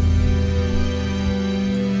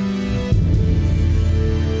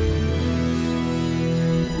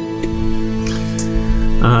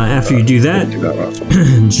 After you do that,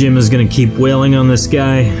 Jim is going to keep wailing on this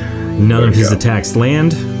guy. None of his attacks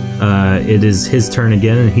land. It is his turn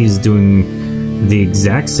again, and he's doing the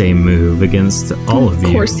exact same move against all of you.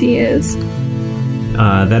 Of course he is.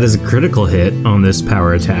 That is a critical hit on this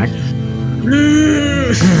power attack. Sorry,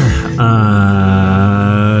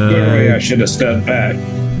 I should have stepped back.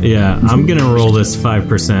 Yeah, I'm going to roll this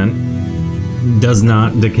 5%. Does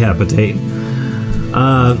not decapitate.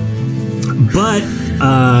 But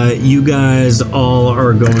you guys all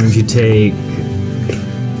are going to take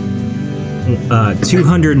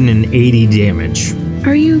 280 damage.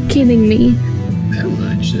 Are you kidding me? That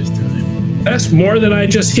much this time. That's more than I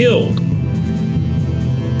just healed.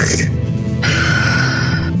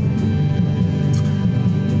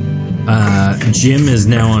 Jim is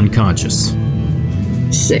now unconscious.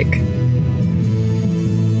 Sick.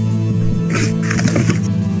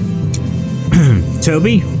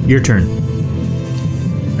 Toby, your turn.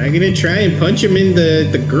 I'm gonna try and punch him in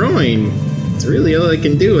the groin. It's really all I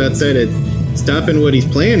can do outside of stopping what he's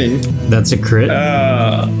planning. That's a crit.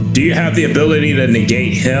 Do you have the ability to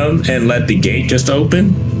negate him and let the gate just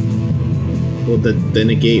open? Well, the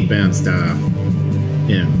negate bounced off.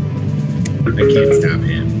 Yeah. I can't stop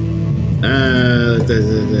him.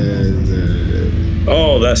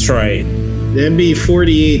 Oh, that's right. That'd be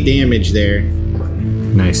 48 damage there.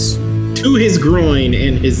 Nice. To his groin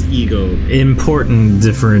and his ego. Important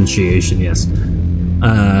differentiation, yes.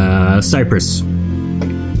 Cypress.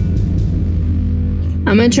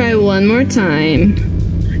 I'm gonna try one more time.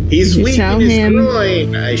 He's weak in his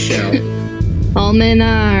groin, I shout. All men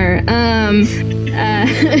are. I'm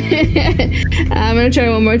gonna try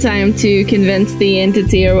one more time to convince the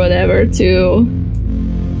entity or whatever to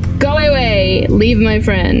go away. Leave my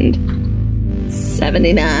friend.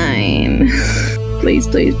 79. Please,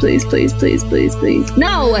 please, please, please, please, please, please.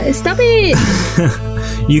 No, stop it!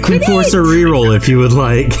 You can force a reroll if you would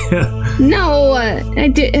like. No, I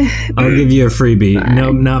did. I'll give you a freebie.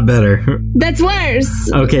 No, not better. That's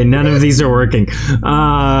worse. Okay, none of these are working.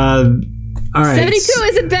 All right. 72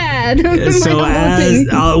 isn't bad. So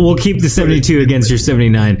we'll keep the 72 against your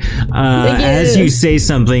 79. As you say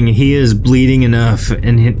something, he is bleeding enough,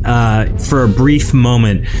 and for a brief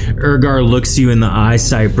moment, Urgar looks you in the eye,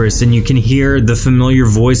 Cypress, and you can hear the familiar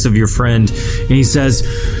voice of your friend, and he says,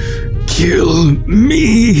 "Kill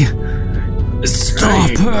me! Stop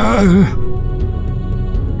her!"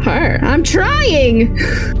 Her? I'm trying!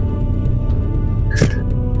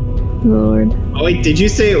 Lord. Oh wait, did you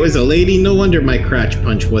say it was a lady? No wonder my crotch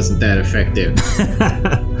punch wasn't that effective.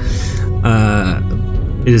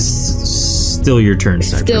 It is still your turn,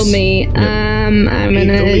 Cypress. Still me. Yep. I'm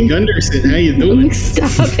gonna... Toby Gunderson, how you doing?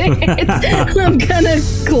 Stop it. I'm gonna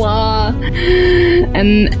claw.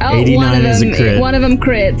 And 89 is a crit. One of them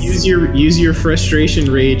crits. Use your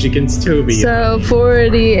frustration rage against Toby. So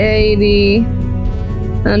 40, 80,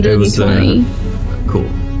 120. Cool.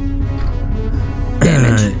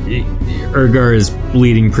 Urgar is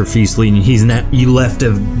bleeding profusely, and you left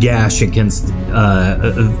a gash against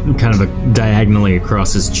kind of diagonally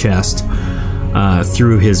across his chest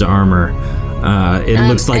through his armor. It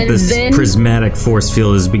looks like this prismatic force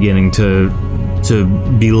field is beginning to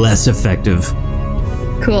be less effective.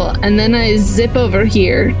 Cool. And then I zip over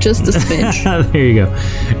here just a smidge. There you go.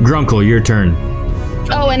 Grunkle, your turn.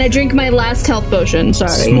 Oh, and I drink my last health potion.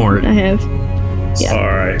 Sorry. Smart. I have. Yeah.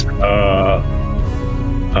 All right.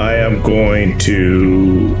 I am going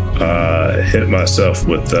to hit myself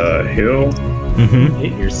with heal. Mm-hmm.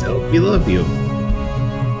 Hit yourself. We love you.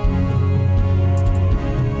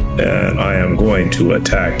 And I am going to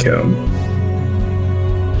attack him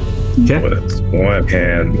with one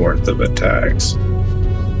hand worth of attacks.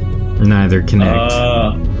 Neither connect.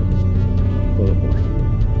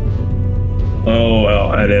 Oh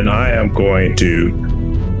well, and then I am going to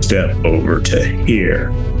step over to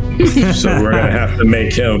here. So we're gonna have to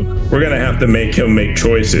make him. We're gonna have to make him make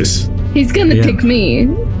choices. He's gonna pick me.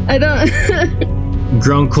 I don't.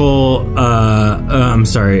 Grunkle. I'm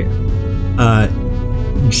sorry.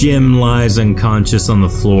 Jim lies unconscious on the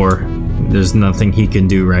floor. There's nothing he can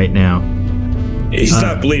do right now. He's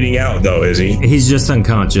not bleeding out, though, is he? He's just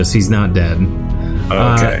unconscious. He's not dead.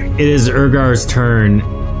 Okay. It is Urgar's turn.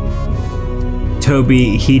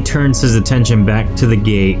 Toby, he turns his attention back to the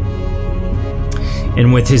gate,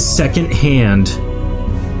 and with his second hand,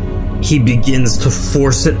 he begins to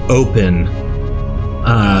force it open,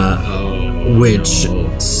 which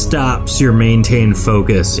stops your maintained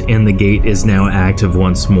focus, and the gate is now active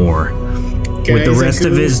once more. With the rest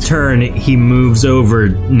of his turn, he moves over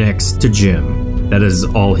next to Jim. That is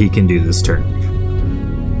all he can do this turn.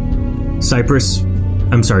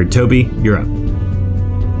 Toby, you're up.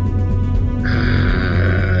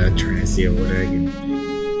 Trying to see what I can.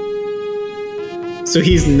 So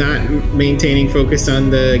he's not maintaining focus on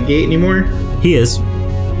the gate anymore? He is. I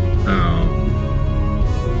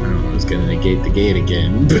was gonna negate the gate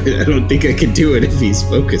again, but I don't think I can do it if he's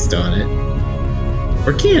focused on it.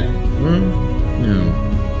 Or can't. No.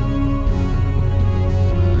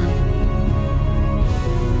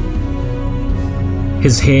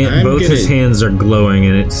 His hands are glowing,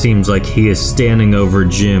 and it seems like he is standing over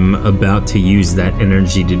Jim, about to use that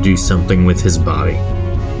energy to do something with his body.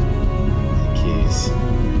 Keys.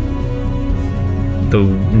 The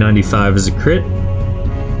 95 is a crit.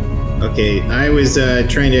 Okay, I was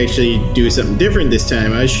trying to actually do something different this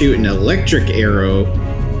time. I was shooting an electric arrow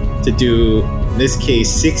to do, in this case,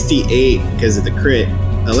 68 because of the crit.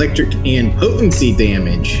 Electric and potency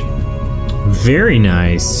damage. Very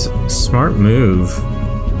nice. Smart move.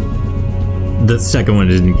 The second one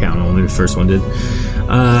didn't count, only the first one did.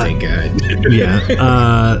 Thank God. Yeah.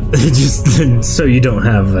 Just so you don't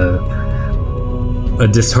have a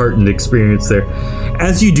disheartened experience there.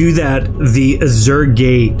 As you do that, the Azure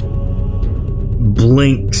Gate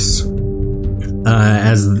blinks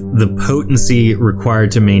as the potency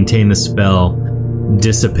required to maintain the spell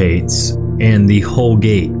dissipates, and the whole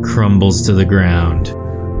gate crumbles to the ground.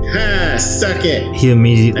 Ah, suck it. He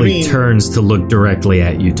immediately turns to look directly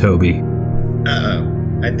at you, Toby. Uh-oh.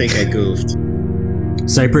 I think I goofed.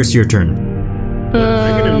 Cypress, your turn.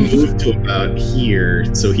 I'm gonna move to about here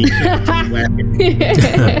so he can whack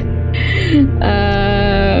it.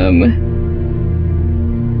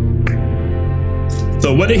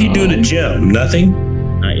 So what did he do to Jim? Nothing?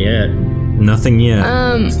 Not yet. Nothing yet.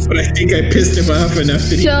 But I think I pissed him off enough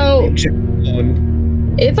that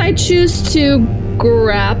if I choose to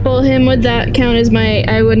grapple him, would that count as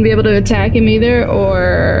I wouldn't be able to attack him either,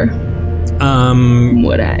 or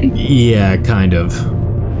would I? Yeah, kind of.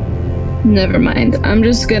 Never mind. I'm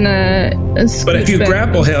just gonna. But if you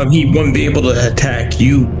grapple him, he wouldn't be able to attack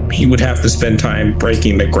you. He would have to spend time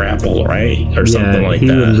breaking the grapple, right, or something like he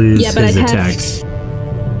that. Would lose yeah, but his I'd attacks.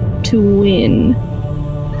 have to win.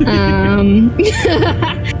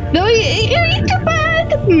 No,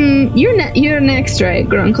 you're next, right,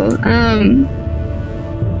 Grunkle?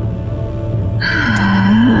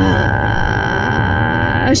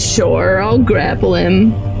 Sure, I'll grapple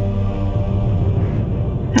him.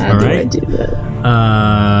 How do I do that?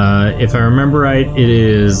 If I remember right, it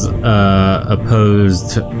is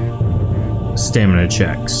opposed stamina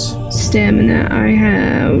checks. Stamina, I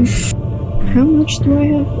have. How much do I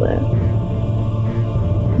have left?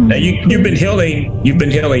 Now you've been healing.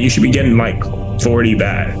 You should be getting like 40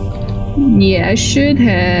 back. Yeah, I should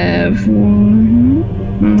have one.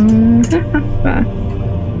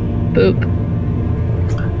 Boop.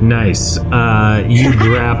 Nice. You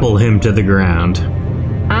grapple him to the ground.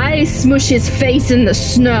 I smush his face in the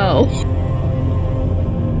snow.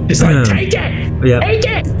 It's like, take it! Yep. Take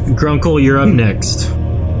it! Grunkle, you're up next.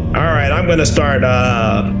 All right, I'm going to start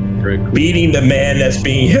beating the man that's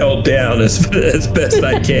being held down as best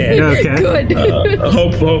I can. Okay. Good.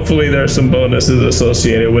 Hopefully there's some bonuses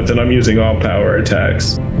associated with it. I'm using all power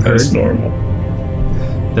attacks. That's normal.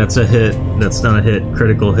 That's a hit. That's not a hit.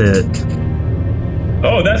 Critical hit.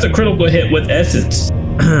 Oh, that's a critical hit with essence.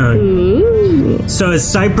 So as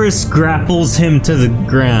Cypress grapples him to the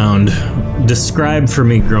ground, describe for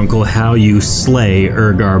me, Grunkle, how you slay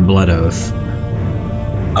Urgar Bloodoath.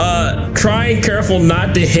 Trying careful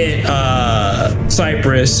not to hit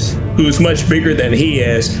Cypress, who's much bigger than he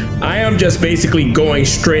is. I am just basically going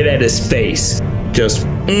straight at his face. Just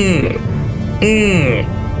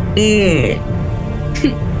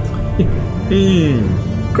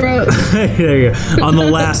Grunkle Gross. There you go. On the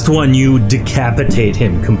last one, you decapitate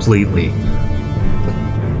him completely.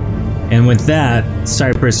 And with that,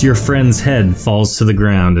 Cypress, your friend's head falls to the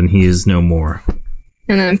ground and he is no more.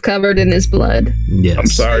 And I'm covered in his blood. Yes. I'm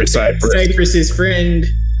sorry, Cypress. Cypress's friend.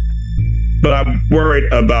 But I'm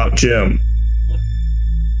worried about Jim.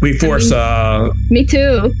 We force Me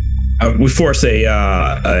too. we force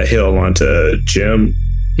a hill onto Jim.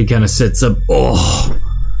 He kind of sits up. Oh,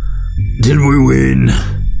 did we win?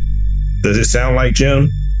 Does it sound like Jim?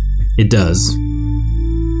 It does.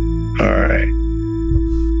 All right.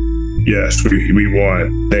 Yes, we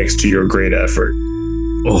won thanks to your great effort.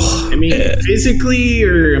 Oh, I mean, physically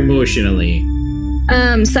or emotionally?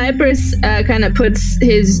 Cypress kind of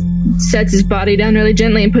sets his body down really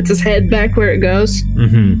gently and puts his head back where it goes.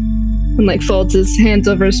 Mm-hmm. And like folds his hands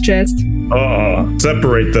over his chest. Oh,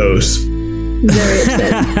 separate those. Very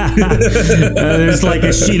upset. There's like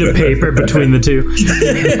a sheet of paper between the two.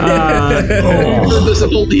 The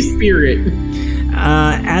Holy Spirit.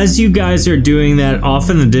 As you guys are doing that, off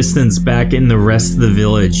in the distance, back in the rest of the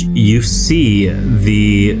village, you see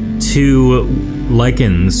the two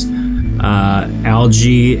lichens,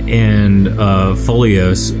 Algae and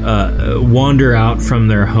Folios, wander out from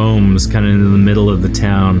their homes kind of in the middle of the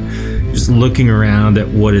town, just looking around at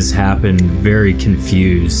what has happened, very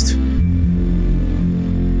confused.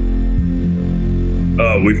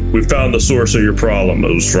 We found the source of your problem.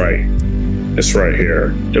 It was right. It's right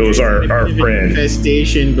here. It was our friend.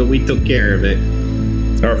 Infestation, but we took care of it.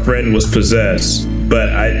 Our friend was possessed, but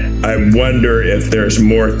I wonder if there's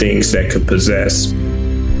more things that could possess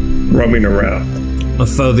roaming around.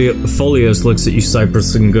 Folios looks at you,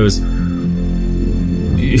 Cypress, and goes,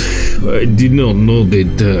 I did not know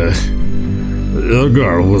that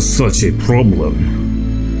Elgar was such a problem.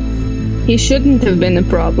 He shouldn't have been a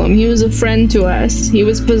problem. He was a friend to us. He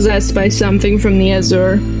was possessed by something from the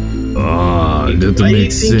Azure. Ah, that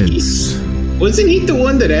makes sense. Wasn't he the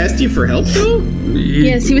one that asked you for help, though?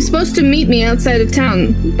 Yes, he was supposed to meet me outside of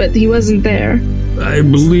town, but he wasn't there. I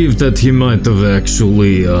believe that he might have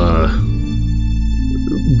actually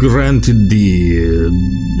granted the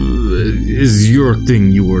is your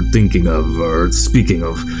thing you were thinking of or speaking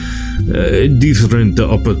of a different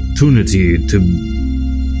opportunity to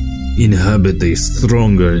inhabit a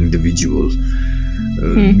stronger individual.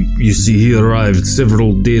 You see, he arrived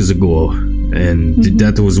several days ago, and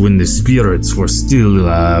that was when the spirits were still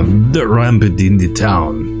rampant in the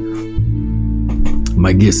town.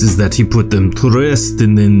 My guess is that he put them to rest,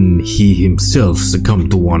 and then he himself succumbed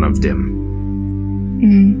to one of them.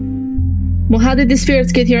 Well, how did the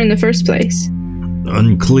spirits get here in the first place?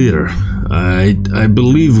 Unclear. I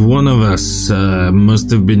believe one of us must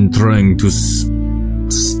have been trying to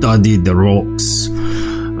study the rocks.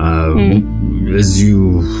 As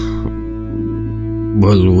you...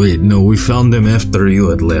 Well, wait, no, we found them after you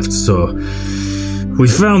had left, so... We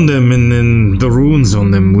found them, and then the runes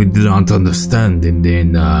on them we did not understand, and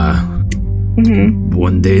then,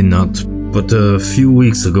 one day, not but a few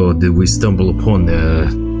weeks ago, did we stumble upon the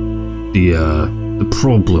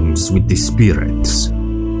problems with the spirits.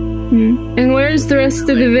 And where's the rest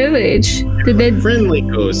of the village? Did they... Friendly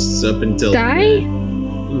ghosts up until... Die?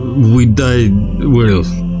 We died, well...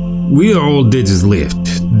 We are all dead as left.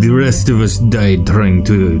 The rest of us died trying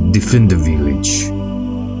to defend the village.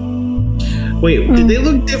 Wait, did they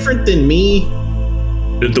look different than me?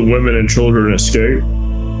 Did the women and children escape?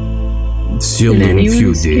 Seldom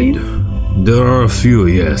few did. There are a few,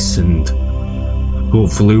 yes, and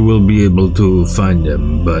hopefully we'll be able to find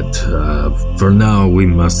them, but for now we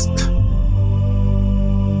must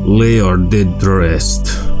lay our dead to rest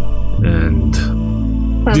and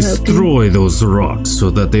destroy those rocks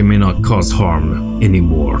so that they may not cause harm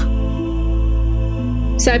anymore.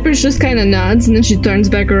 Cypress just kind of nods and then she turns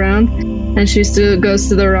back around and she still goes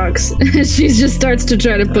to the rocks. She just starts to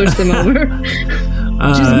try to push them over.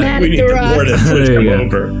 She's mad at the rocks. We need to push them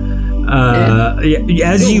over.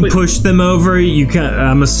 As you push them over,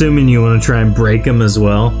 I'm assuming you want to try and break them as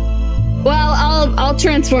well. Well, I'll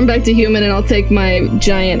transform back to human and I'll take my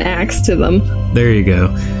giant axe to them. There you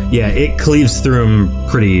go. Yeah, it cleaves through them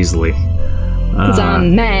pretty easily. Because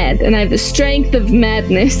I'm mad, and I have the strength of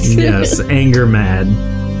madness. Yes, anger mad.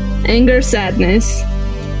 Anger sadness.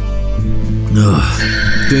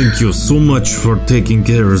 Thank you so much for taking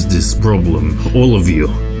care of this problem, all of you.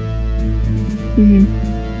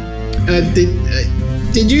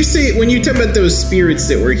 Did you say, when you talk about those spirits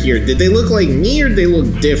that were here, did they look like me or did they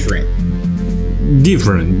look different?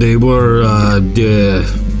 Different. They were,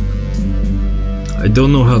 I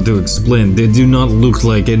don't know how to explain. They do not look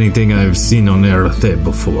like anything I've seen on Earth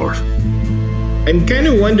before. I'm kind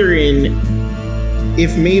of wondering,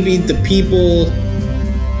 if maybe the people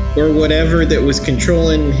or whatever that was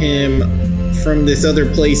controlling him from this other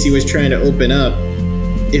place he was trying to open up,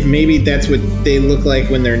 if maybe that's what they look like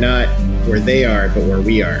when they're not where they are, but where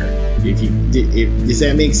we are. Does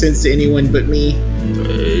that make sense to anyone but me?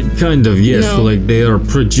 Kind of, yes. No. Like they are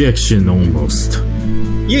projection almost.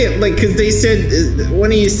 Yeah, like, because they said,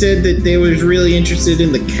 one of you said that they was really interested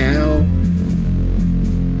in the cow.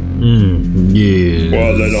 Yeah.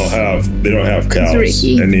 Well, they don't have cows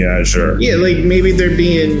Ricky. in the Azure. Yeah, like maybe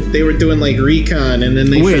they were doing like recon, and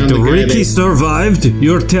then they Wait, found the guy Ricky survived?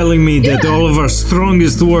 You're telling me that all of our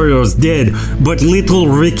strongest warriors dead, but little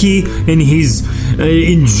Ricky and his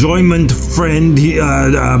enjoyment friend,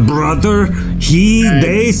 brother,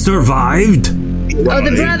 they survived? Oh,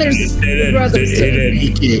 the brothers.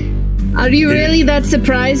 Are you really that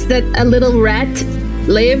surprised that a little rat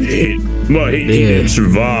lived? He didn't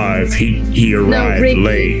survive. He arrived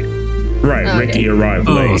late. Right, Oh, Ricky okay. arrived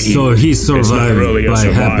Oh, late. so he survived really a by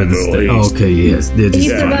happenstance. Okay, yes. He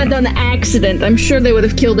survived on accident. I'm sure they would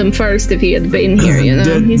have killed him first if he had been here, you know?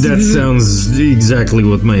 That sounds exactly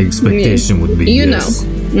what my expectation would be. You yes. know.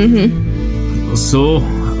 Mm-hmm. So,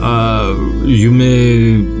 you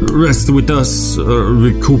may rest with us,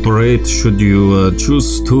 recuperate should you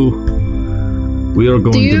choose to. We are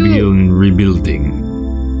going to be in rebuilding.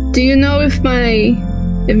 Do you know if my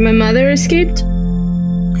mother escaped?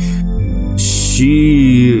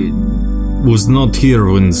 She was not here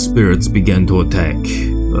when spirits began to attack.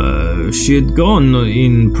 She had gone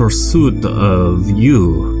in pursuit of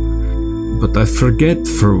you, but I forget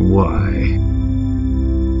for why.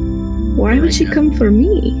 Why would she come for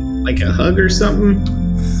me? Like a hug or something?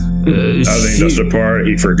 I think that's the part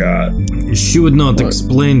he forgot. She would not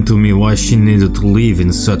explain to me why she needed to leave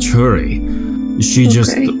in such hurry. She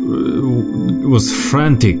just was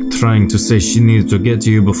frantic, trying to say she needed to get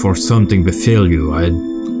to you before something befell you. I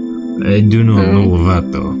do not know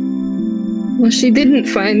that though. Well, she didn't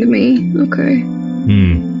find me. Okay.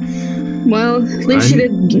 Well, at least she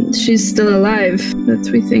did. She's still alive. That's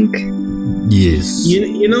we think. Yes.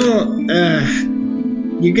 You know,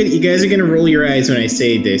 you guys are gonna roll your eyes when I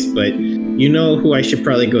say this, but you know who I should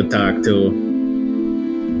probably go talk to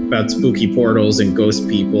about spooky portals and ghost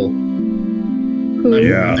people. Who?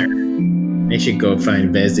 Yeah. I should go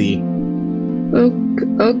find Vezzy.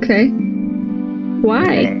 Okay.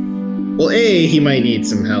 Why? Well, A, he might need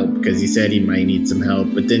some help because he said he might need some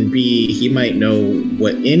help, but then B, he might know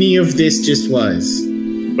what any of this just was.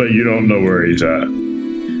 But you don't know where he's at.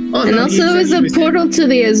 Oh, And no, also, it was a portal to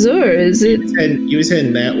the Azure. Is it? He was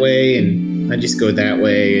heading that way, and I just go that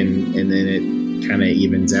way, and then it kind of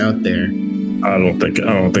evens out there. I don't think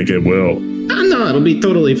it will. Oh, no, it'll be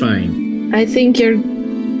totally fine. I think you're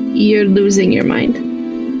losing your mind,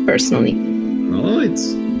 personally. Oh,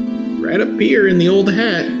 it's right up here in the old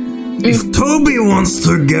hat. If Toby wants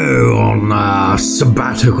to go on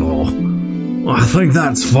sabbatical, I think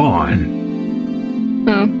that's fine.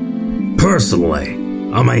 Oh. Personally.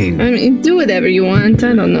 I mean, do whatever you want.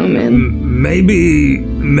 I don't know, man.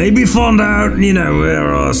 Maybe find out,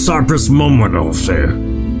 where Cypress Mum went off to.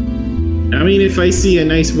 I mean, if I see a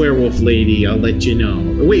nice werewolf lady, I'll let you know.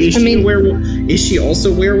 Wait, is she a werewolf? Is she also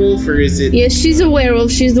a werewolf, or is it? Yes, she's a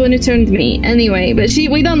werewolf. She's the one who turned me. Anyway, but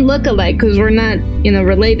we don't look alike because we're not,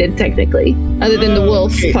 related technically, other than the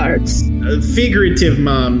wolf parts. Figurative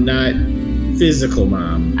mom, not physical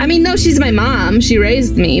mom. I mean, no, she's my mom. She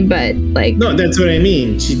raised me, but No, that's what I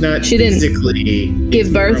mean. She's not. She physically didn't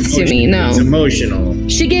give birth to me. No, it's emotional.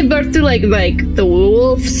 She gave birth to like the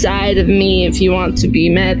wolf side of me, if you want to be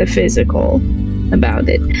metaphysical about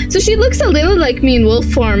it. So she looks a little like me in wolf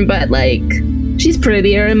form, but she's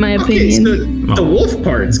prettier in my opinion. So the wolf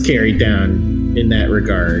part's carried down in that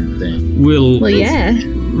regard, then. Well, yeah.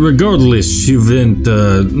 Regardless, she went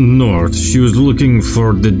north. She was looking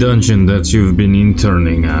for the dungeon that you've been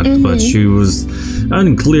interning at, but she was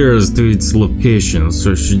unclear as to its location,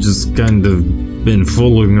 so she just kind of been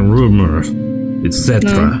following a rumor,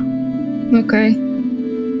 etc. Okay.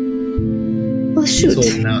 Well, shoot.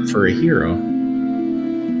 He's holding out for a hero.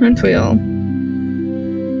 Aren't we all?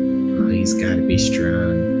 Oh, he's got to be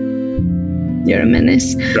strong. You're a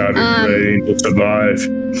menace. Gotta be ready to survive.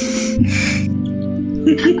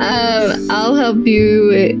 I'll help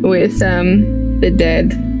you with the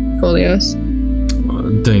dead folios.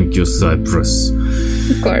 Thank you, Cypress.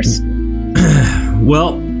 Of course.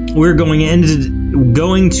 Well, we're going to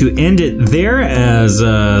end it there as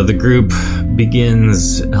the group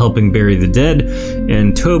begins helping bury the dead,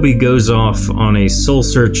 and Toby goes off on a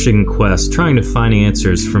soul-searching quest, trying to find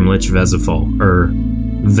answers from Lich Vezafol, or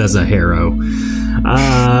Vezahero.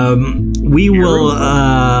 We will,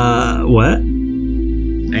 what?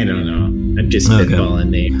 just spitballing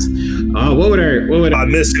names. What would I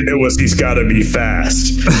missed it? It was he's got to be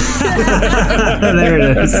fast. There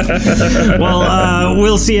it is. Well,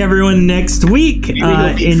 we'll see everyone next week.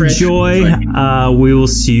 Enjoy. We will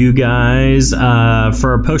see you guys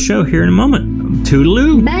for our post show here in a moment.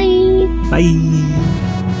 Toodaloo. Bye.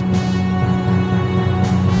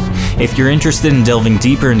 If you're interested in delving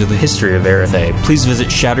deeper into the history of Erethe, please visit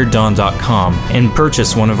ShatteredDawn.com and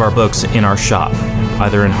purchase one of our books in our shop,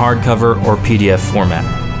 either in hardcover or PDF format.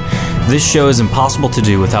 This show is impossible to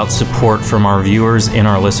do without support from our viewers and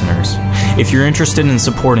our listeners. If you're interested in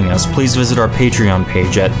supporting us, please visit our Patreon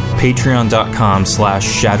page at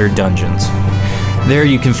patreon.com/ShatteredDungeons. There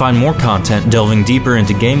you can find more content delving deeper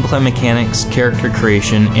into gameplay mechanics, character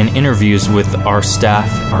creation, and interviews with our staff,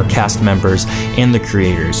 our cast members, and the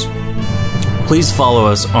creators. Please follow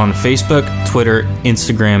us on Facebook, Twitter,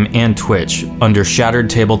 Instagram, and Twitch under Shattered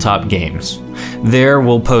Tabletop Games. There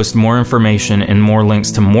we'll post more information and more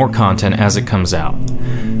links to more content as it comes out.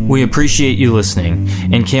 We appreciate you listening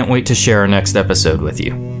and can't wait to share our next episode with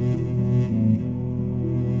you.